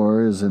and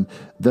yours and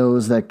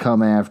those that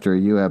come after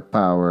you have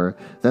power,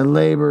 that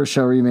labor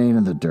shall remain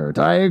in the dirt.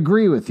 I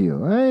agree with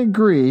you. I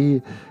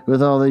agree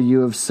with all that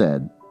you have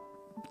said.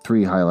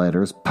 3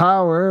 highlighters.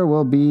 Power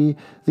will be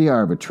the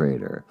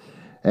arbitrator.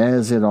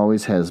 As it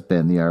always has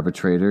been the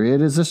arbitrator,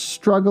 it is a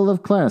struggle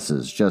of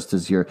classes. Just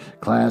as your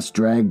class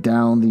dragged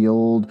down the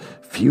old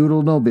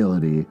feudal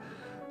nobility,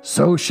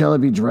 so shall it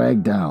be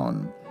dragged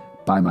down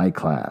by my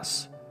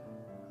class,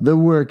 the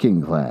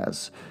working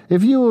class.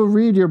 If you will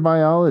read your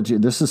biology,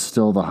 this is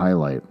still the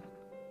highlight.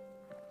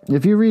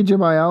 If you read your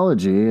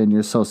biology and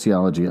your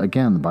sociology,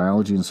 again,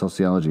 biology and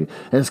sociology,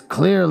 as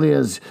clearly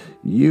as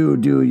you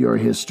do your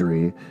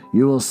history,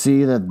 you will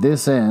see that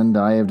this end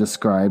I have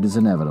described is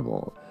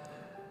inevitable.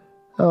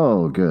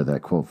 Oh, good,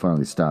 that quote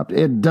finally stopped.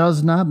 It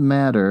does not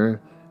matter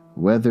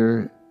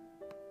whether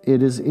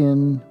it is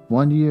in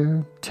 1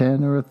 year,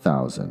 10, or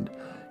 1,000.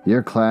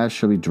 Your class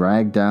shall be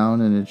dragged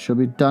down, and it shall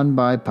be done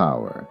by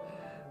power.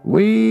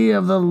 We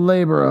of the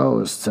labor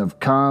hosts have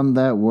conned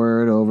that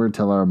word over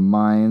till our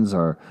minds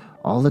are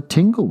all a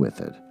tingle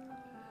with it.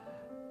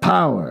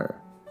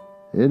 Power.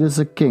 It is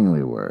a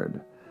kingly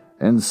word.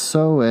 And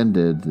so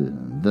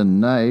ended the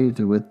night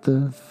with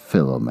the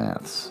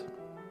Philomaths.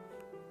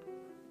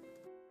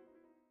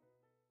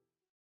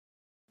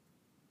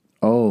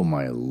 Oh,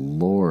 my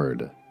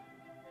Lord.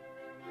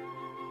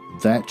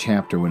 That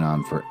chapter went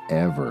on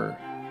forever.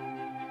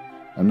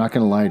 I'm not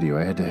going to lie to you,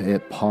 I had to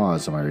hit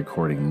pause on my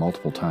recording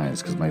multiple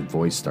times because my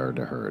voice started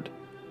to hurt.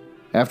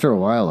 After a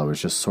while, I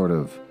was just sort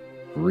of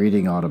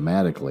reading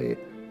automatically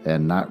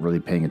and not really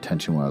paying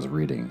attention when I was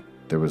reading.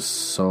 There was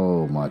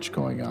so much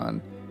going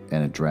on,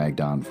 and it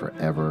dragged on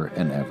forever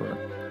and ever.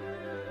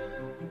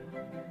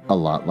 A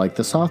lot like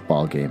the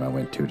softball game I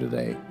went to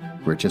today,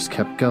 where it just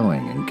kept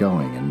going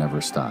and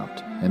never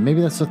stopped. And maybe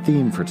that's the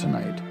theme for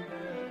tonight.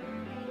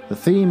 The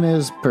theme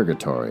is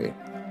purgatory.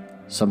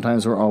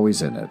 Sometimes we're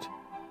always in it,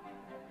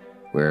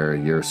 where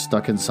you're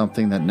stuck in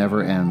something that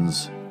never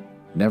ends,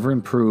 never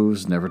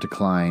improves, never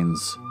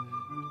declines,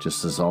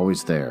 just is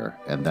always there.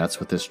 And that's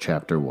what this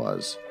chapter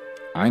was.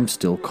 I'm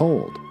still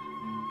cold.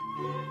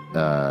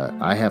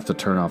 I have to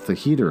turn off the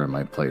heater in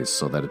my place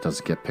so that it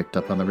doesn't get picked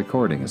up on the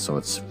recording, so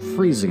it's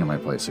freezing in my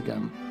place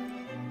again.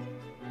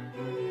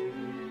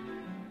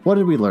 What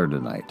did we learn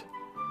tonight?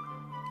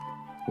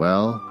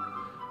 Well,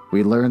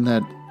 we learned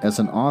that as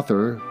an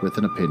author with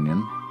an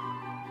opinion,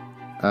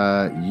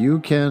 you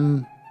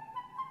can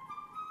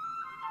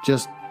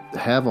just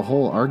have a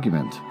whole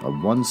argument, a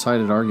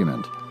one-sided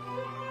argument.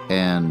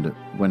 And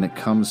when it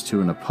comes to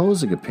an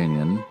opposing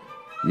opinion,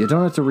 you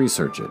don't have to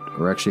research it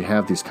or actually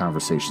have these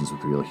conversations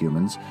with real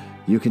humans.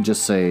 You can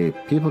just say,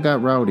 people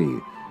got rowdy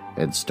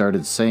and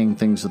started saying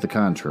things to the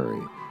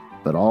contrary.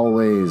 But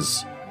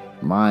always,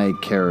 my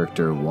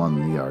character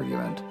won the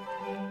argument.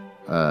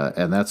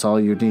 And that's all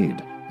you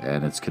need.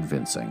 And it's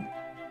convincing.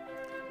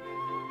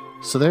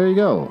 So there you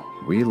go.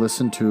 You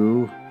listen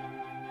to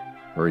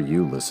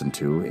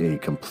a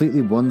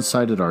completely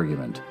one-sided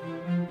argument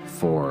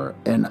for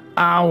an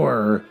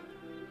hour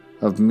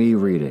of me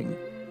reading.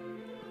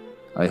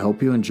 I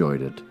hope you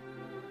enjoyed it,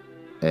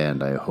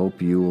 and I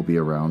hope you will be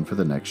around for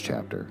the next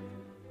chapter.